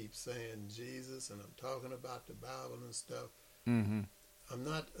I keep saying Jesus, and I'm talking about the Bible and stuff. I'm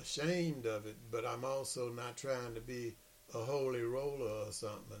not ashamed of it, but I'm also not trying to be a holy roller or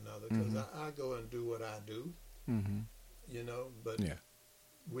something or another, because I go and do what I do. You know, but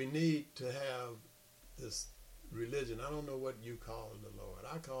we need to have this religion. I don't know what you call the Lord.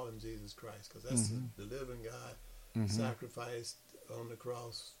 I call him Jesus Christ, because that's the living God, sacrificed on the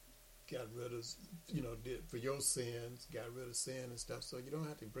cross, got rid of, you know, did for your sins, got rid of sin and stuff, so you don't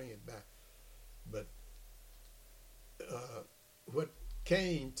have to bring it back. But what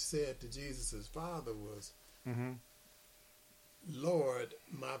Cain said to Jesus' father was, Lord,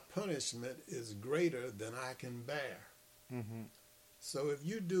 my punishment is greater than I can bear. So if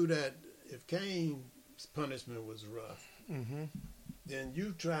you do that, if Cain's punishment was rough, then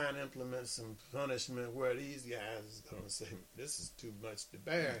you try and implement some punishment where these guys is going to say, this is too much to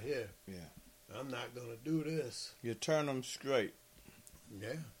bear here. Yeah, I'm not going to do this. You turn them straight.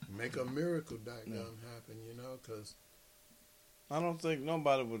 Yeah, make a miracle happen, you know, because I don't think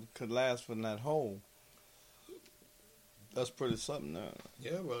nobody could last in that hole. That's pretty something now.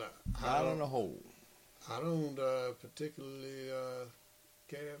 Yeah, well, Not in a hole. I don't particularly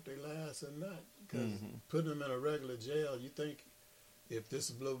care if they last or not, because putting them in a regular jail, you think if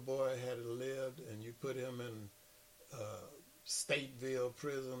this little boy had lived and you put him in Stateville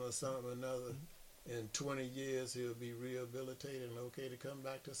prison or something or another, in 20 years he'll be rehabilitated and okay to come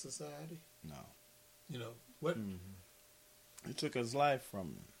back to society? No. You know, what? He took his life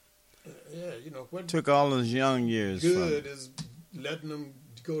from him. Yeah, you know, what took all his young years good is letting them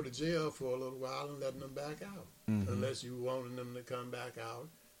go to jail for a little while and letting them back out. Unless you wanted them to come back out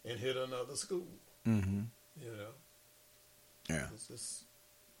and hit another school. You know? Yeah. It's just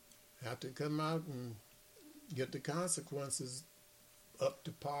have to come out and get the consequences up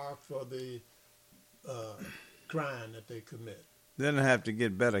to par for the crime that they commit. Then they have to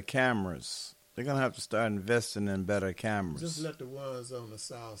get better cameras. They're going to have to start investing in better cameras. Just let the ones on the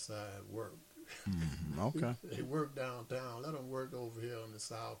south side work. Okay. They work downtown. Let them work over here on the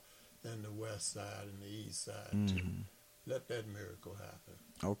south and the west side and the east side, too. Let that miracle happen.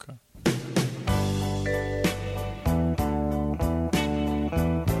 Okay.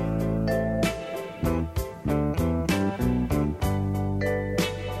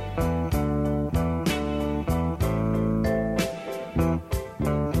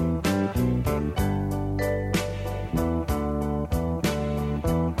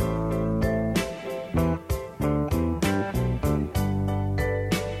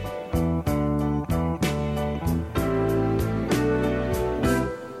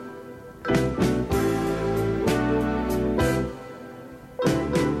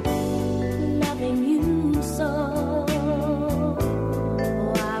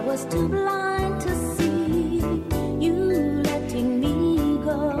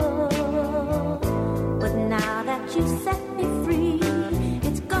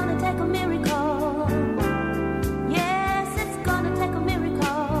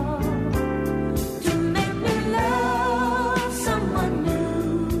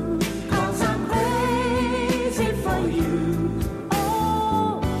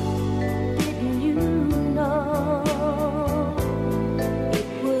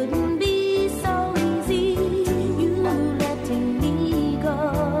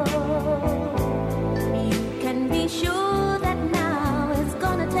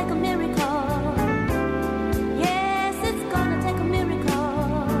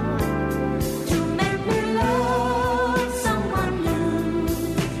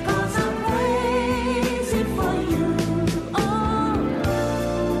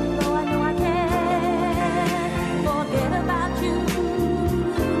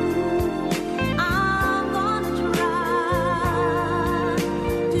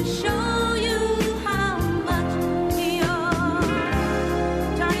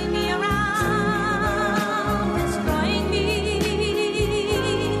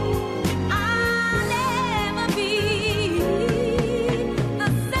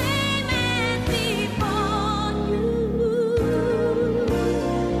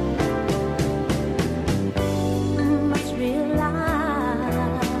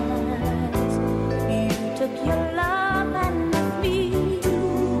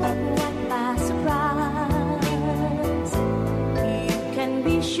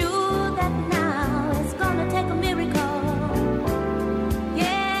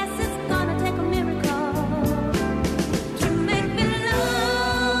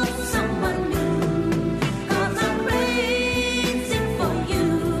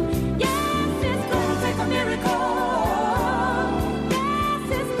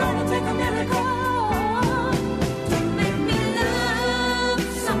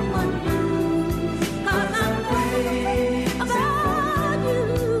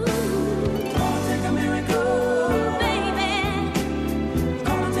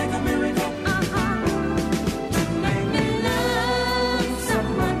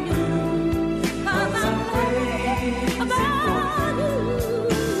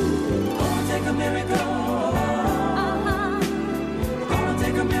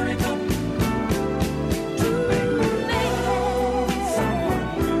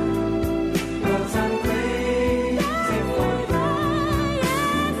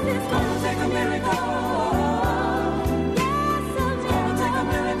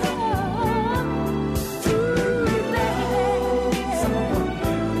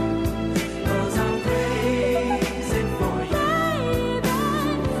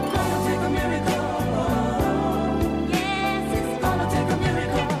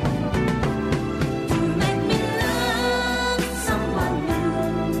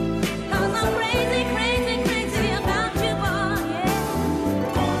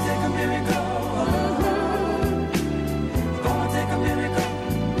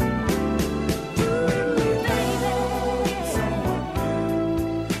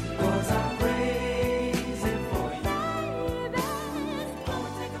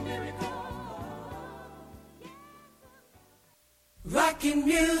 Rockin'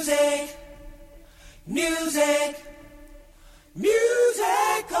 music, Music,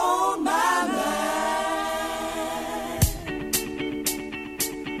 music on my mind.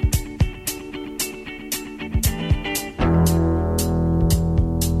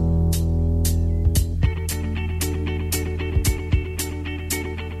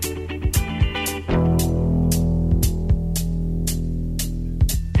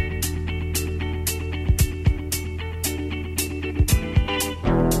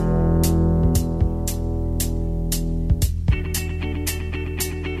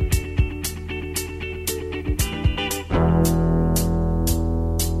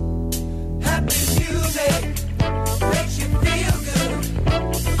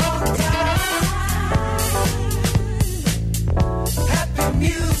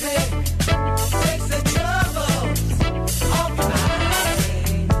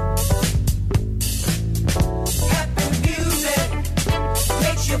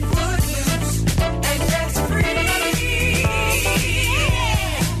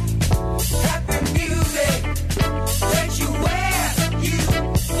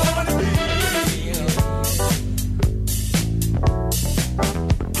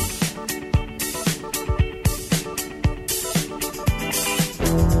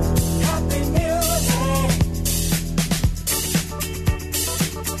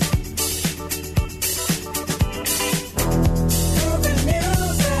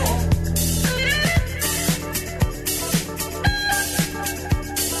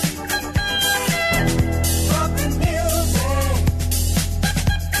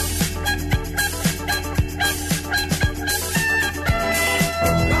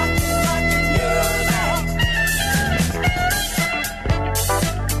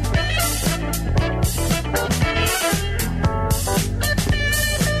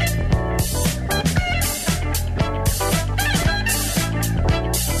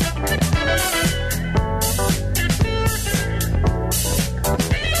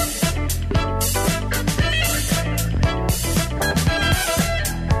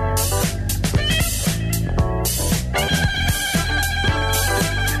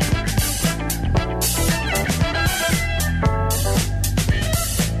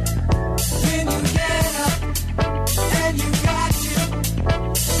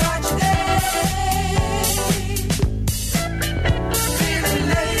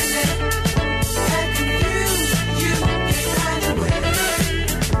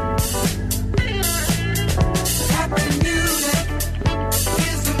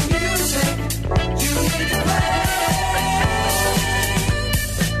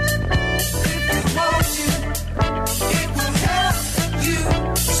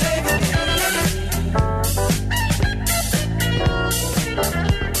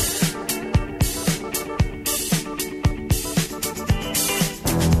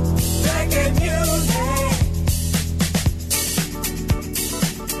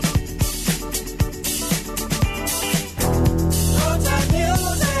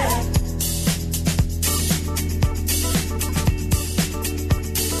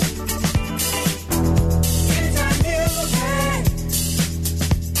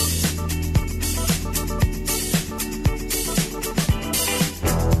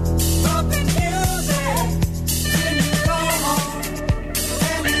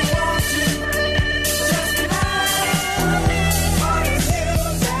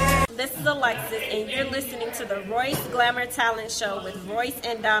 and you're listening to the Royce Glamour Talent Show with Royce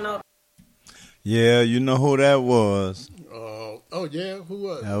and Donald. Yeah, you know who that was. Oh, yeah? Who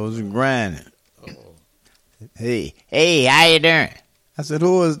was it? That was Granny. Oh. Hey, how you doing? I said,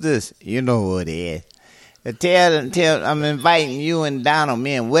 who is this? You know who it is. Tell, I'm inviting you and Donald,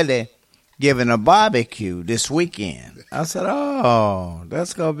 me and Willie, giving a barbecue this weekend. I said, oh,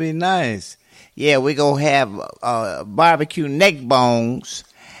 that's going to be nice. Yeah, we're going to have barbecue neck bones,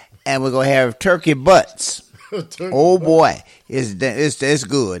 and we're going to have turkey butts. Boy, it's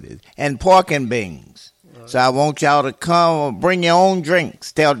good. And pork and beans. Right. So I want y'all to come, bring your own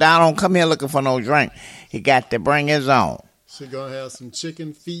drinks. Tell Donald, come here looking for no drink. He got to bring his own. She gonna have some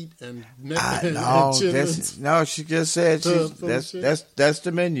chicken feet and neck no, she just said that's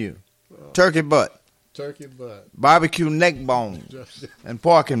the menu. Turkey butt. Turkey butt. Barbecue neck bones and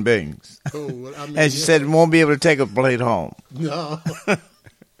pork and beans. Oh, well, I mean, and she said won't be able to take a plate home. No.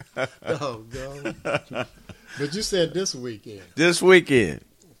 Oh, God. But you said this weekend. This weekend.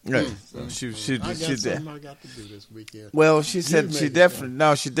 Yeah. She I got something I got to do this weekend. Well, she said she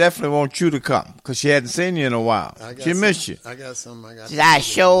definitely wants you to come because she hadn't seen you in a while. She missed you. I got something I got to do. I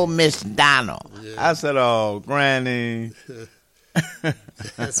sure miss Donald. Yeah. I said, oh, Granny.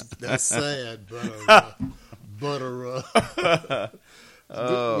 That's sad, butter.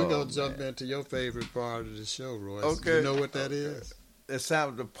 We're going to jump into your favorite part of the show, Royce. Okay. You know what that is? It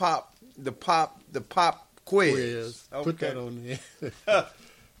sounds the pop quiz. Okay. Put that on there.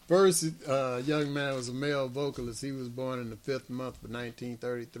 First young man was a male vocalist. He was born in the 5th month of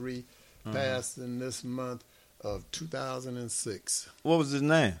 1933, passed in this month of 2006. What was his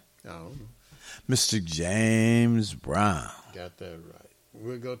name? I don't know. Mr. James Brown. Got that right.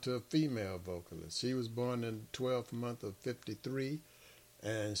 We'll go to a female vocalist. She was born in the 12th month of 53,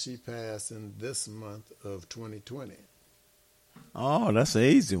 and she passed in this month of 2020. Oh, that's an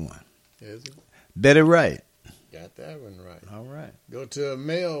easy one. Is it? Betty Wright. Got that one right. All right. Go to a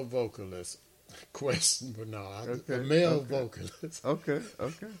male vocalist. Question, but no, a male vocalist. Okay.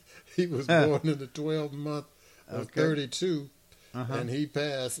 He was born in the 12th month of 32, and he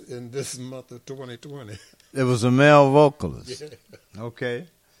passed in this month of 2020. It was a male vocalist. Yeah. Okay.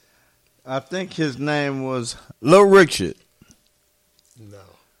 I think his name was Lil Richard. No.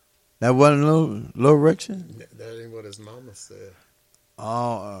 That wasn't Lil Richard? That ain't what his mama said.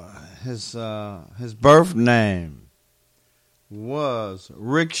 Oh, his birth name was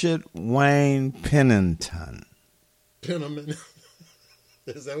Richard Wayne Pennington. Penniman.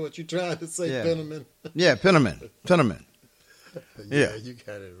 Is that what you tried to say, Yeah. Penniman? Yeah, Penniman. Yeah, you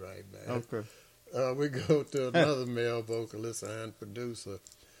got it right, man. Okay. We go to another male vocalist and producer.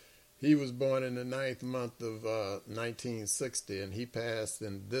 He was born in the 9th month of 1960, and he passed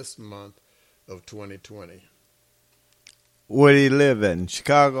in this month of 2020. Where did he live at? In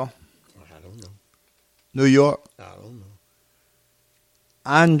Chicago? I don't know. New York? I don't know.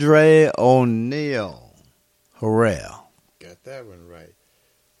 Andre O'Neill Harrell. Got that one right.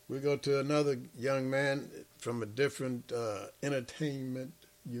 We go to another young man from a different entertainment,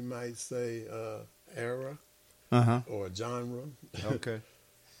 you might say, era or genre. Okay.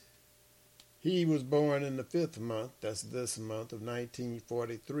 He was born in the 5th month, that's this month of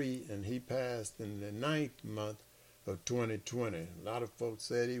 1943, and he passed in the 9th month of 2020. A lot of folks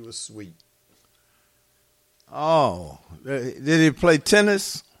said he was sweet. Oh, did he play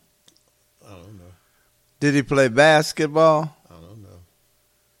tennis? I don't know. Did he play basketball? I don't know.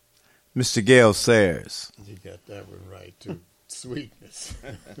 Mr. Gail Sayers. You got that one right, too. Sweetness.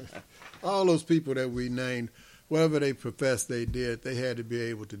 All those people that we named, whatever they professed they did, they had to be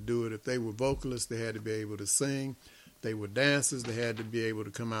able to do it. If they were vocalists, they had to be able to sing. If they were dancers, they had to be able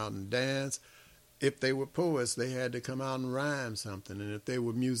to come out and dance. If they were poets, they had to come out and rhyme something. And if they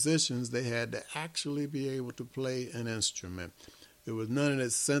were musicians, they had to actually be able to play an instrument. There was none of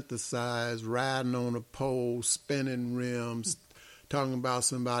that synthesized, riding on a pole, spinning rims, talking about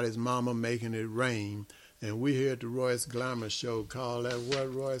somebody's mama making it rain. And we here at the Royce Glamour Show call that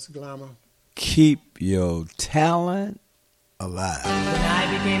what, Royce Glamour? Keep your talent alive. When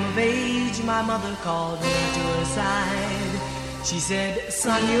I became of age, my mother called me to her side. She said,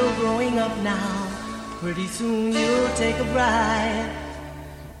 son, you're growing up now. Pretty soon you'll take a bride.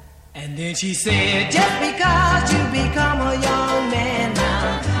 And then she said, just because you become a young man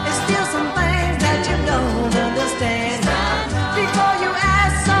now, there's still some things that you don't understand now. Before you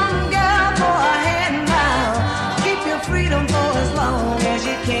ask some girl for a hand now, keep your freedom for as long as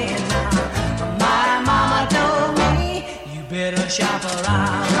you can now. My mama told me, you better shop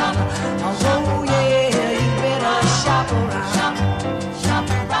around. Oh yeah, you better shop around. Shop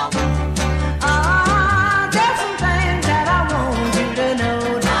around. There's some things that I want you to know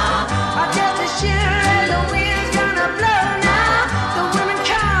now. Just as sure as the wind's gonna blow now, the women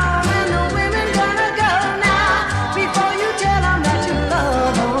come and the women gonna go now. Before you tell them that you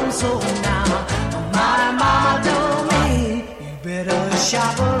love them so now. My mama told me, you better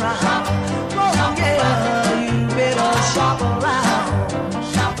shop around. Oh yeah, you better shop around.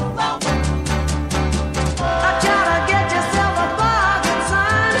 Shop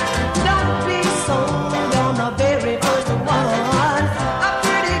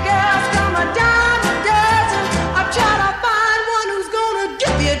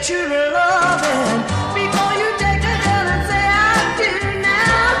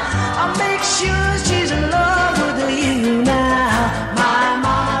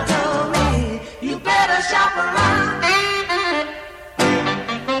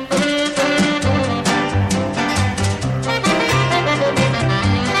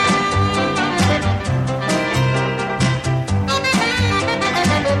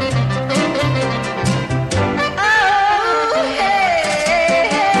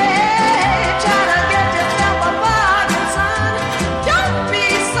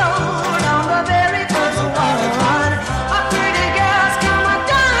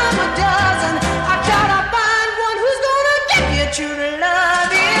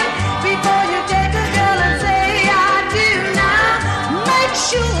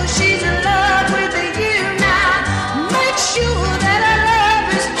sure she's in love with you now. Make sure that her love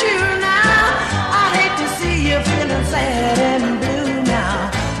is true now. I hate to see you feeling sad and blue now.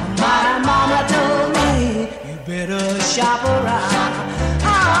 My mama told me you better shop around.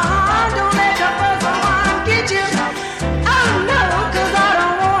 Don't let the first one get you. Oh no, 'cause I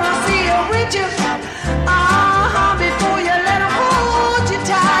don't wanna see you with you. Before you let her hold you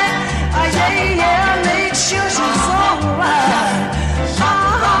tight. Yeah, make sure she's alright.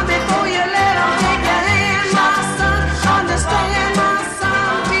 Before you let her take your hand, my son. Understand, my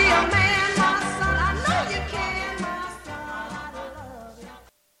son. Be a man, my son. I know you can, my son. I love you.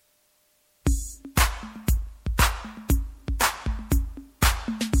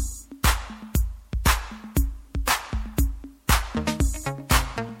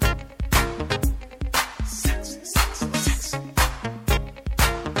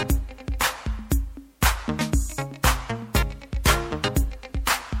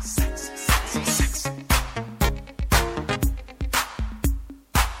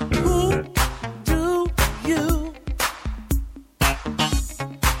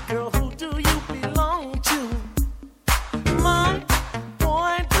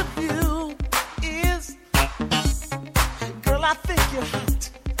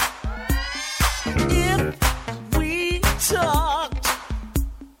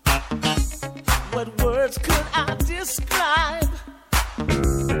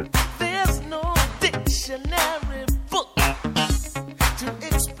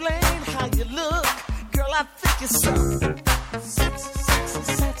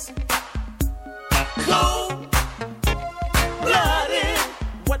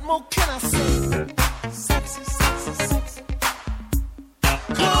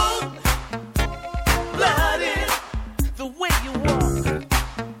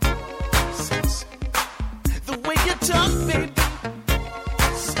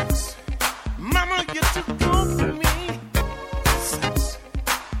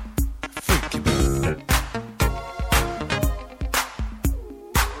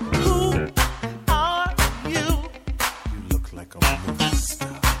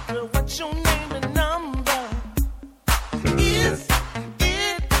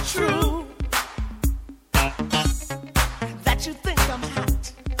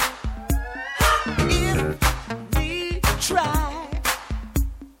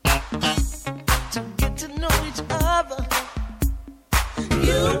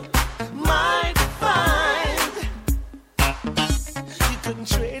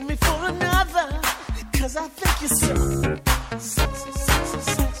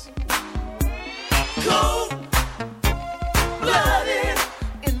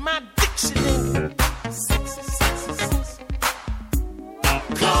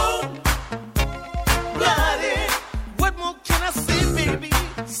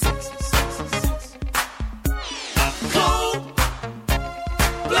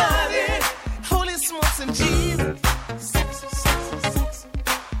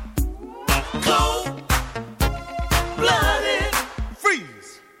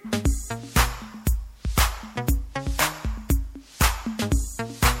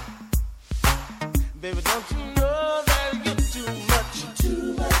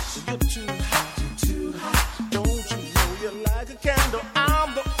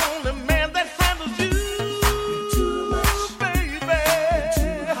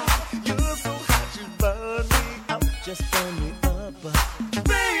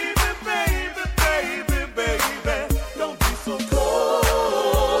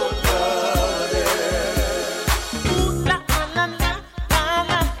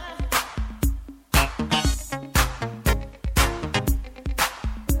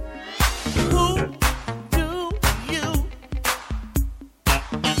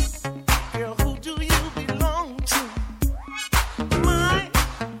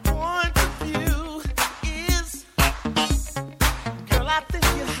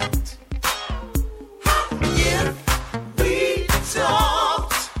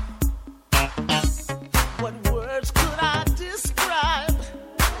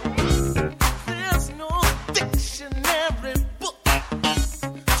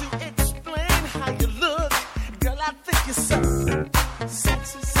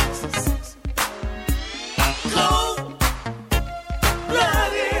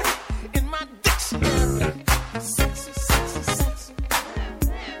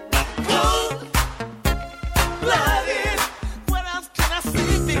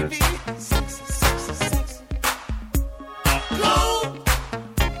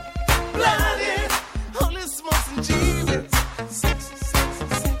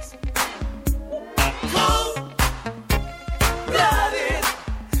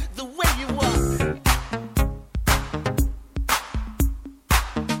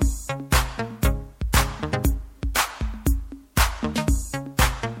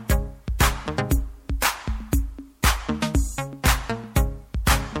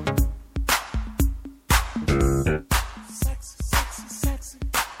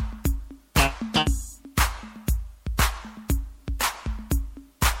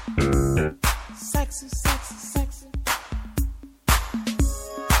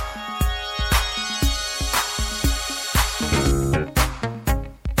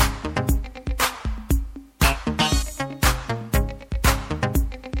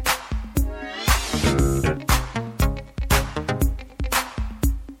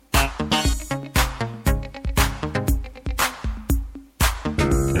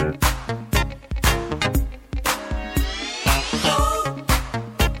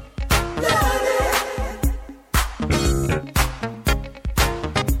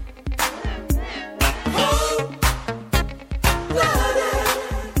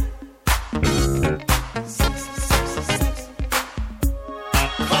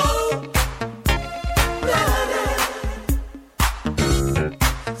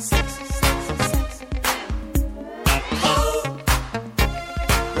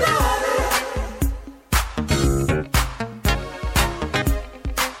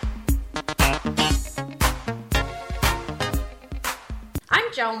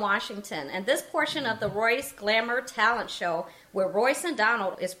 I'm Joan Washington, and this portion of the Royce Glamour Talent Show with Royce and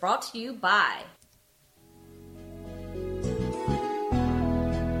Donald is brought to you by...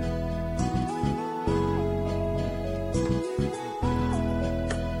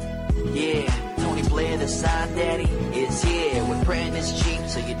 Yeah, Tony Blair, the sign daddy, is here. With print is cheap,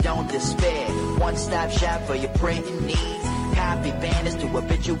 so you don't despair. One-stop shop for your printing needs. Copy banners to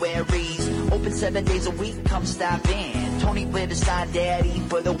obituaries. Open 7 days a week, come stop in. Tony Blair, the sign daddy,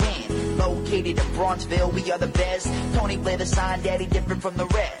 for the win. Located in Bronxville, we are the best. Tony Blair, the sign daddy, different from the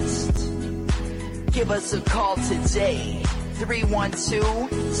rest. Give us a call today.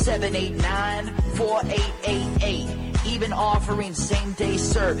 312-789-4888. Even offering same-day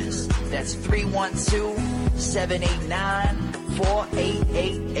service. That's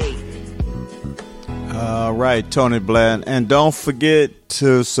 312-789-4888. All right, Tony Blair. And don't forget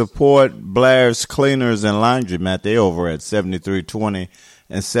to support Blair's Cleaners and Laundromat. They're over at 7320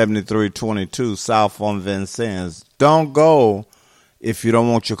 and 7322 South on Vincennes. Don't go if you don't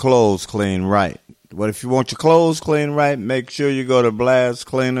want your clothes clean right. But if you want your clothes clean right, make sure you go to Blair's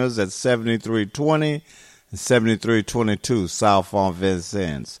Cleaners at 7320 and 7322 South on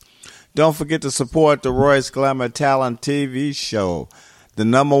Vincennes. Don't forget to support the Royce Glamour Talent TV show, the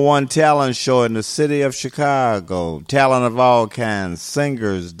 #1 talent show in the city of Chicago. Talent of all kinds,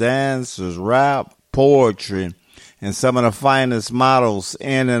 singers, dancers, rap, poetry, and some of the finest models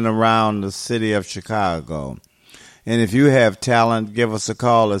in and around the city of Chicago. And if you have talent, give us a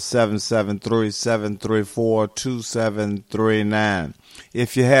call at 773-734-2739.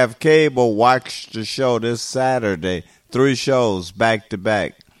 If you have cable, watch the show this Saturday. 3 shows back to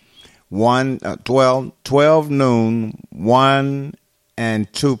back. 12 noon, 1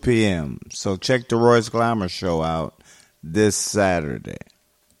 and 2 p.m. So check the Royce Glamour show out this Saturday.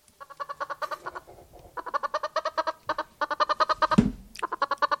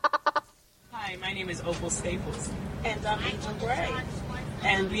 Hi, my name is Opal Staples. And I'm Angel Gray.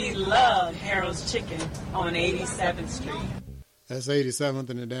 And we love Harold's Chicken on 87th Street. That's 87th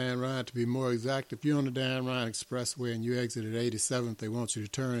and the Dan Ryan, to be more exact. If you're on the Dan Ryan Expressway and you exit at 87th, they want you to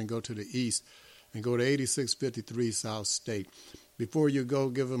turn and go to the east and go to 8653 South State. Before you go,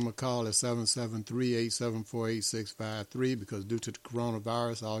 give them a call at 773-874-8653 because due to the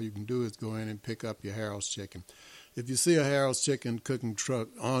coronavirus, all you can do is go in and pick up your Harold's Chicken. If you see a Harold's Chicken cooking truck,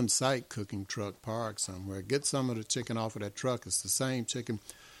 on-site cooking truck parked somewhere, get some of the chicken off of that truck. It's the same chicken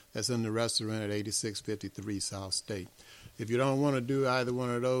that's in the restaurant at 8653 South State. If you don't want to do either one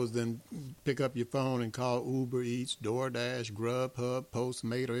of those, then pick up your phone and call Uber Eats, DoorDash, Grubhub,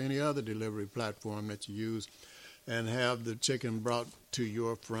 Postmate, or any other delivery platform that you use and have the chicken brought to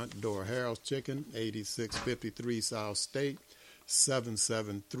your front door. Harold's Chicken, 8653 South State.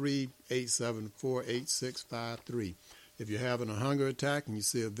 773-874-8653. If you're having a hunger attack and you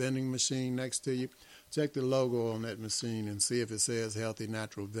see a vending machine next to you, check the logo on that machine and see if it says Healthy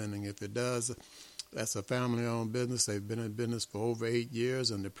Natural Vending. If it does, that's a family-owned business. They've been in business for over 8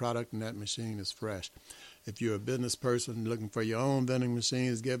 years, and the product in that machine is fresh. If you're a business person looking for your own vending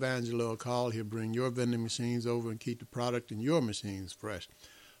machines, give Angelo a call. He'll bring your vending machines over and keep the product in your machines fresh.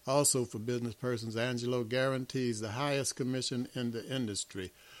 Also, for business persons, Angelo guarantees the highest commission in the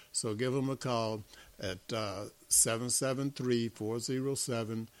industry. So give him a call at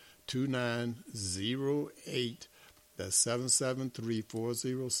 773-407-2908. That's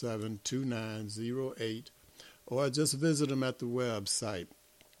 773-407-2908. Or just visit him at the website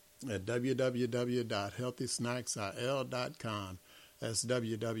at www.healthysnacksil.com. That's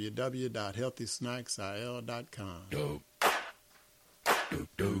www.healthysnacksil.com. Dope.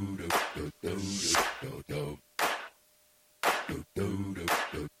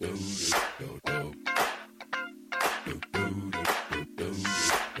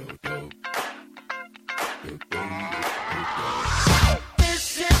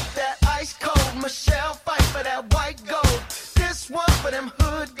 This is that ice cold Michelle fight for that white gold. This one for them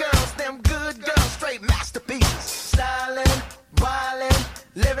hood girls, them good girls, straight masterpieces. Styling, wildin',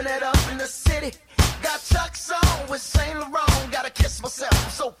 living it up in the city. Got Chuck's on with Saint Laurent. Gotta kiss myself,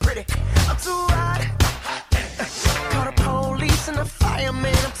 I'm so pretty. I'm too hot. Call the police and the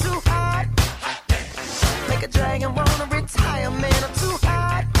fireman. I'm too hot. Make a dragon wanna retire, man. I'm too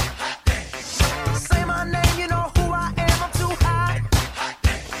hot. Say my name, you know who I am. I'm too hot.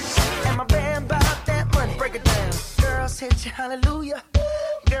 And my band bought that money. Break it down. Girls hit you, hallelujah.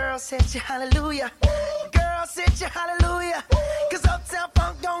 Girls hit you, hallelujah. Girls hit you, hallelujah. Cause Uptown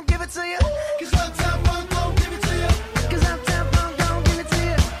Funk don't give it to you. Cause Uptown Funk don't give it to you. Cause Uptown Funk don't give it to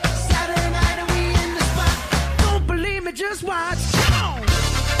you. Saturday night and we in the spot. Don't believe me, just watch. Come on.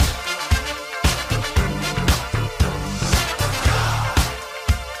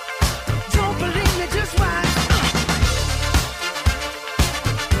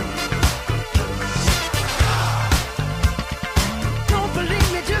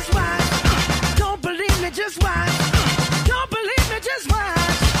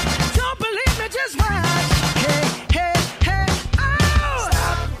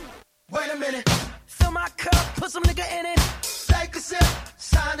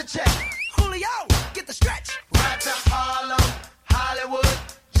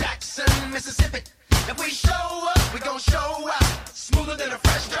 Mississippi. If we show up, we gon' show out. Smoother than a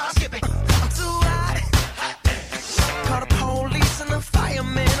fresh drop skipping. I'm too hot. Call the police and the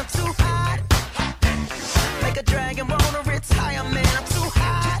fireman. I'm too hot. Make a dragon wanna retire, man. I'm too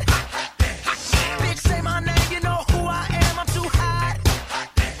hot. Bitch, say my name, you know who I am. I'm too hot.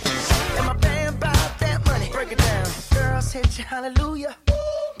 And my band bought that money. Break it down. Girls hit you, hallelujah.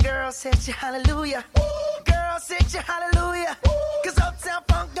 Girls hit you, hallelujah. Girls hit you, hallelujah. Cause Uptown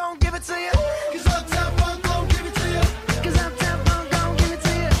Funk don't give it to you. Cause Uptown Funk don't give it to you. Cause Uptown Funk don't give it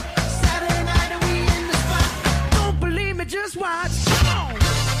to you. Saturday night and we in the spot. Don't believe me, just watch. Come on.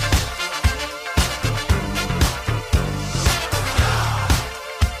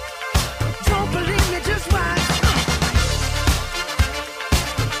 Don't believe me, just watch.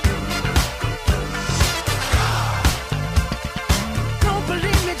 Don't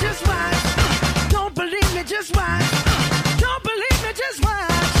believe me, just watch. Don't believe me, just watch. Don't believe me, just watch.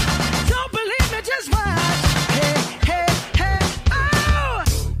 Don't believe me, just watch. Hey, hey, hey, oh!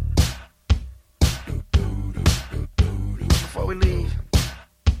 Before we leave,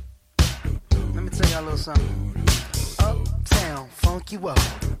 let me tell y'all a little something. Uptown, funk you up.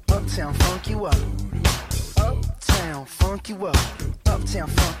 Uptown, funk you up. Uptown, funk you up. Uptown,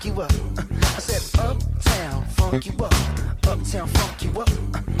 funk you up. I said uptown, funk you up. Uptown, funk you up.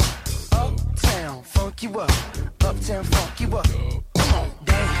 Uptown, funk you up. Uptown, funk you up. Come on,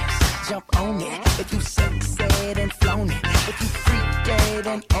 dance, jump on it. If you sexed and flown it. If you freak dead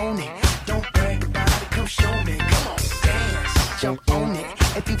and own it. Don't brag about it, come show me. Come on, dance, jump on it.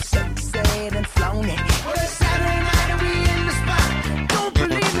 If you sexed and flown it. Well, it's Saturday night and we in the spot. Don't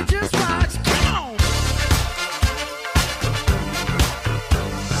believe it, just watch. Come on.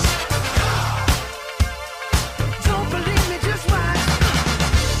 Don't believe me, just watch.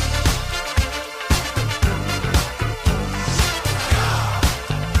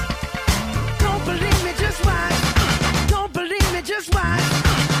 Don't believe me, just watch. Don't believe me, just watch.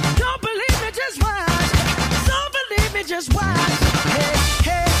 Don't believe me, just watch. Don't believe me, just watch. Hey,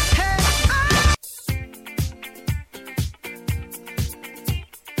 hey, hey, ah.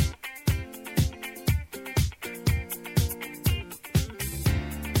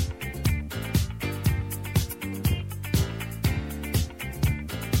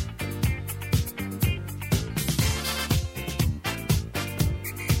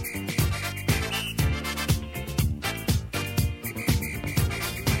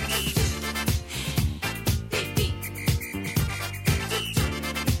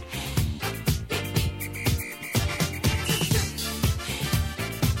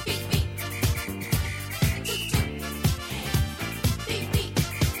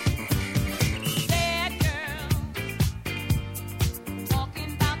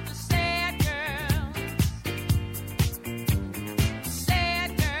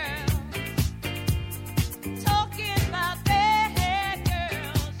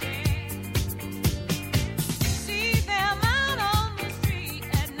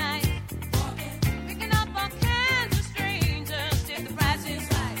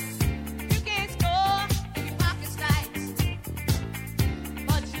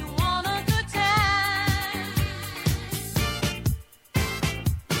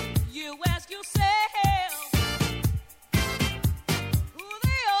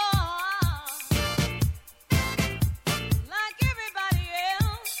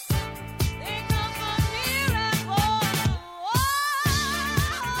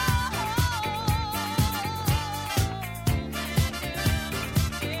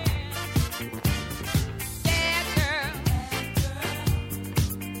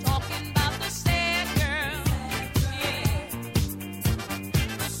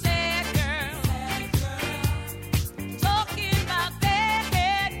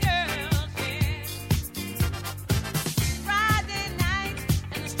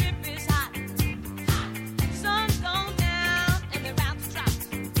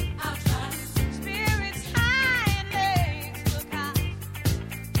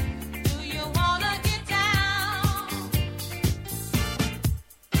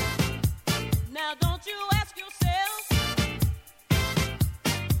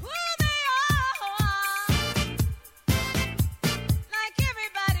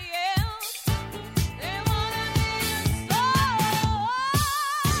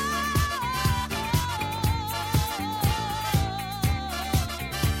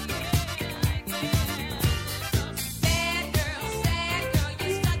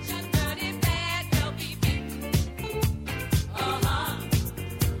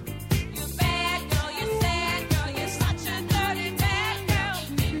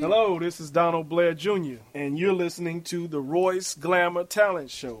 Hello, this is Donald Blair Jr., and you're listening to the Royce Glamour Talent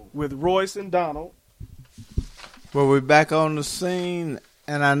Show with Royce and Donald. Well, we're back on the scene,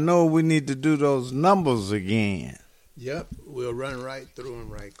 and I know we need to do those numbers again. Yep, we'll run right through them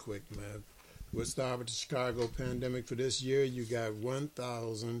right quick, man. We'll start with the Chicago pandemic for this year. You got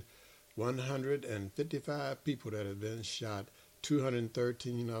 1,155 people that have been shot.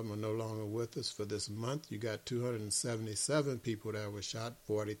 213 of them are no longer with us. For this month, you got 277 people that were shot.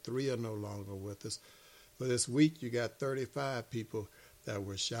 43 are no longer with us. For this week, you got 35 people that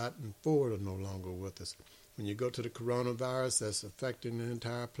were shot, and 4 are no longer with us. When you go to the coronavirus that's affecting the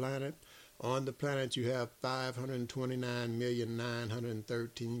entire planet, on the planet you have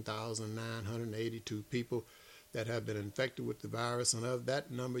 529,913,982 people that have been infected with the virus, and of that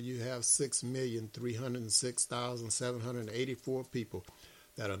number you have 6,306,784 people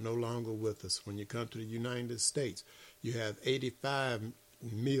that are no longer with us. When you come to the United States, you have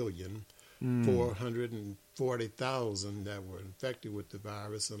 85,440,000 that were infected with the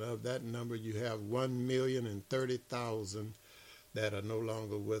virus, and of that number you have 1,030,000 that are no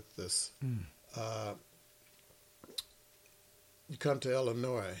longer with us. You come to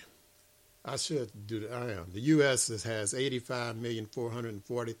Illinois. I should do that. I am. The U.S. has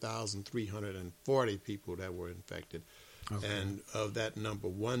 85,440,340 people that were infected. Okay. And of that number,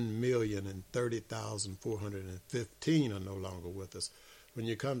 1,030,415 are no longer with us. When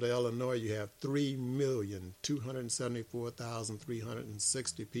you come to Illinois, you have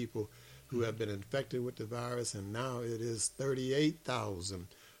 3,274,360 people who have been infected with the virus, and now it is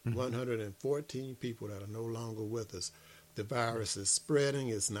 38,114 people that are no longer with us. The virus is spreading,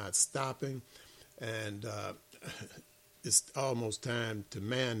 it's not stopping, and it's almost time to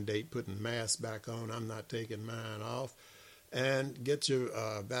mandate putting masks back on. I'm not taking mine off. And get your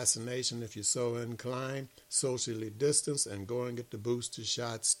vaccination if you're so inclined, socially distance, and go and get the booster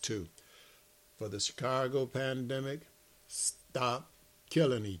shots too. For the Chicago pandemic, stop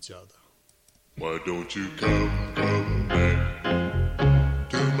killing each other. Why don't you come back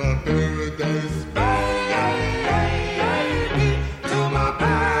to my paradise, baby, to my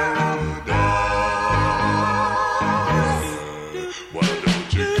paradise? Why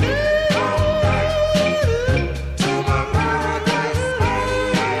don't you come back to my paradise,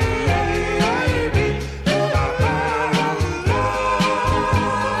 baby, to my paradise?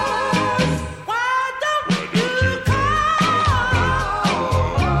 Why don't you come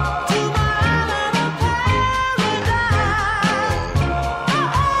to my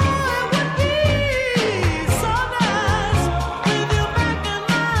paradise?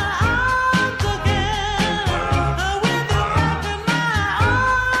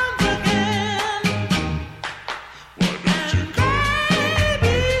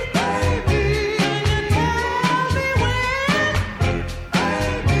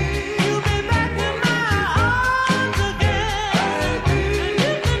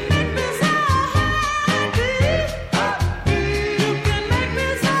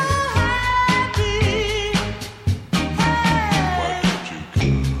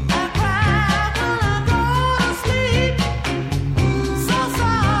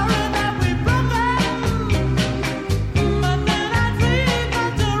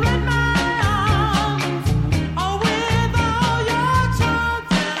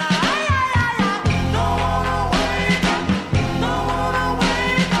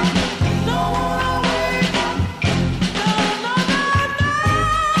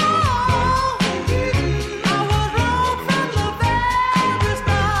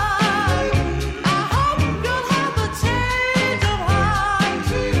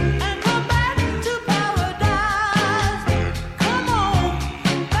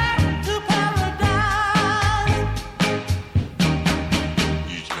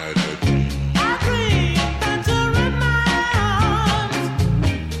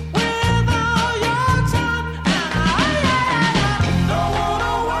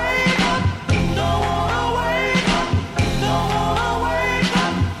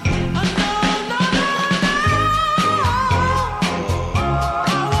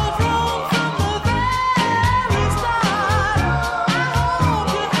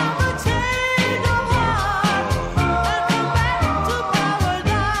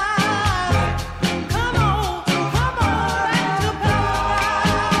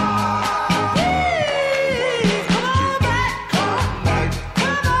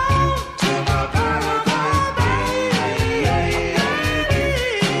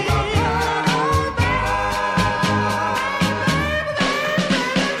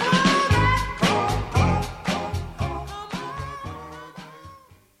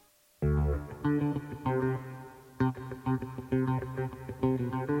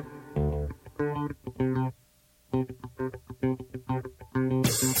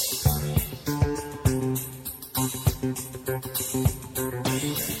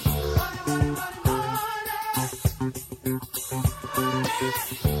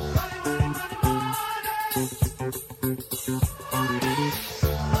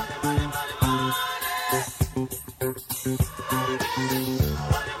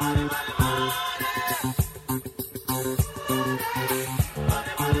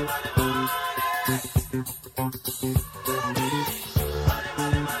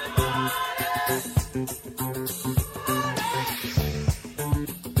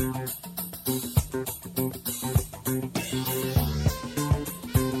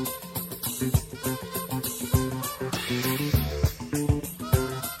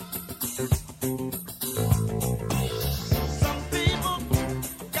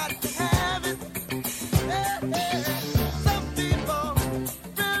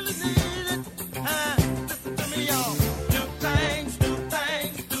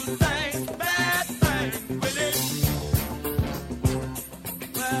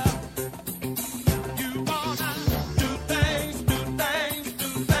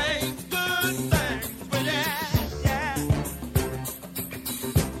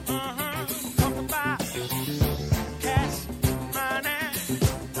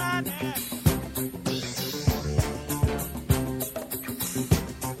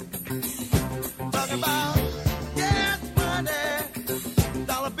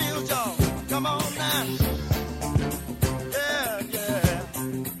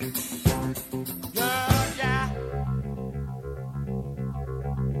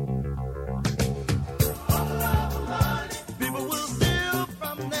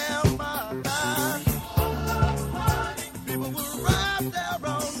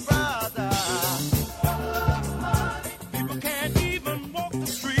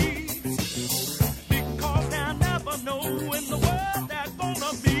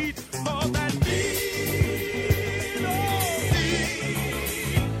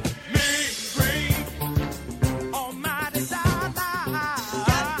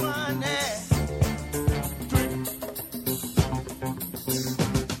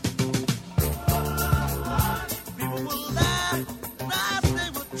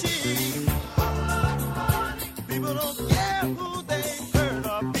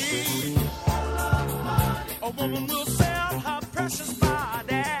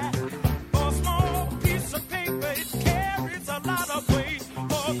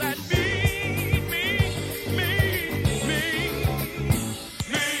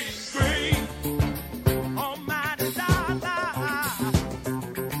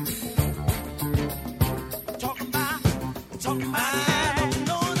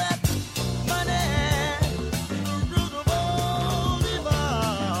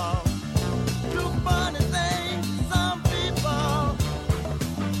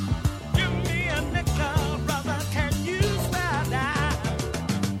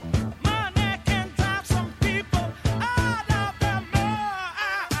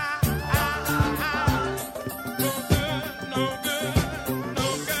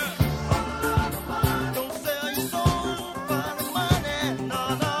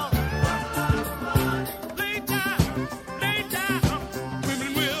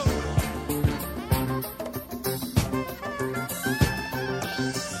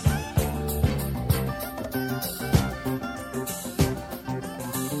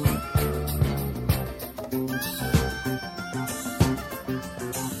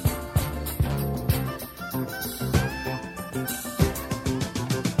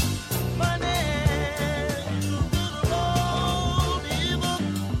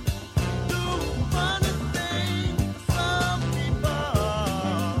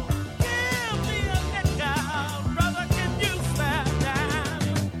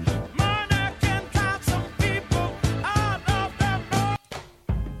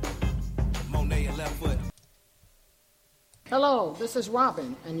 Hello, this is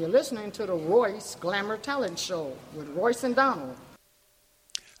Robin, and you're listening to the Royce Glamour Talent Show with Royce and Donald.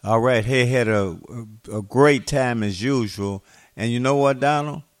 All right. Hey, had a great time as usual. And you know what,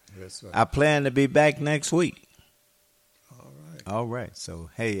 Donald? Yes, right. I plan to be back next week. All right. So,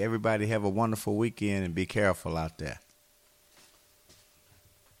 hey, everybody have a wonderful weekend and be careful out there.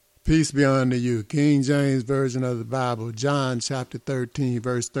 Peace be unto you. King James Version of the Bible, John chapter 13,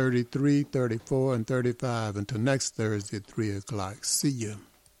 verse 33, 34, and 35. Until next Thursday at 3 o'clock. See you.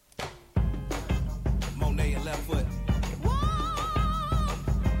 Monet and left foot.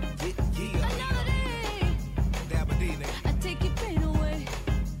 I take your pain away.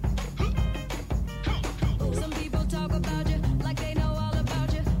 Some people talk about you like they know all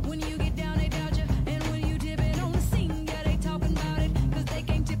about you. When you get down, they doubt you. And when you dip it on the scene, yeah, they talking about it. 'Cause they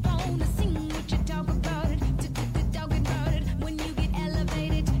can't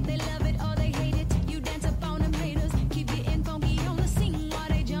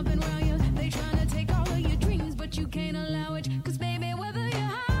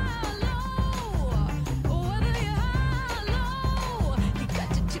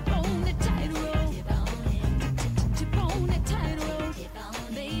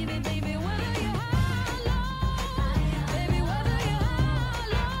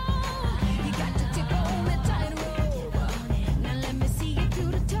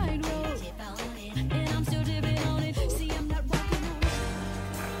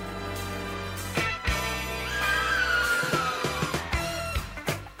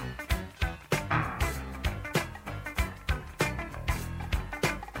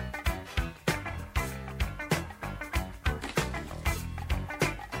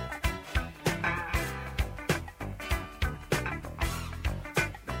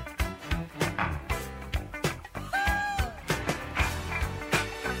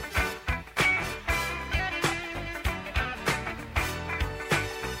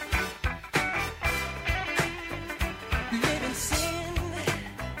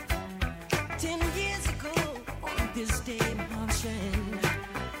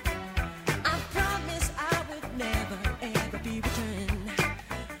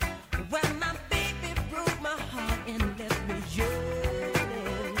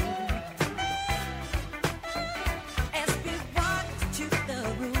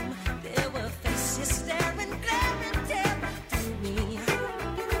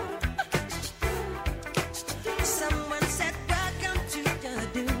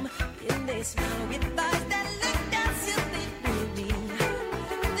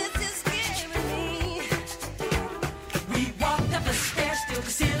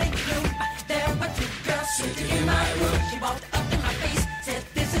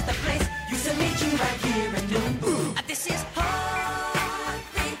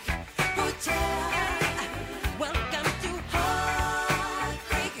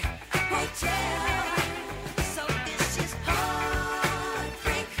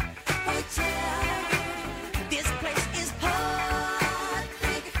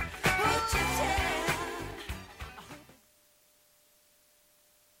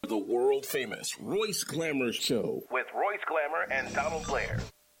the world famous Royce Glamour Show with Royce Glamour and Donald Blair.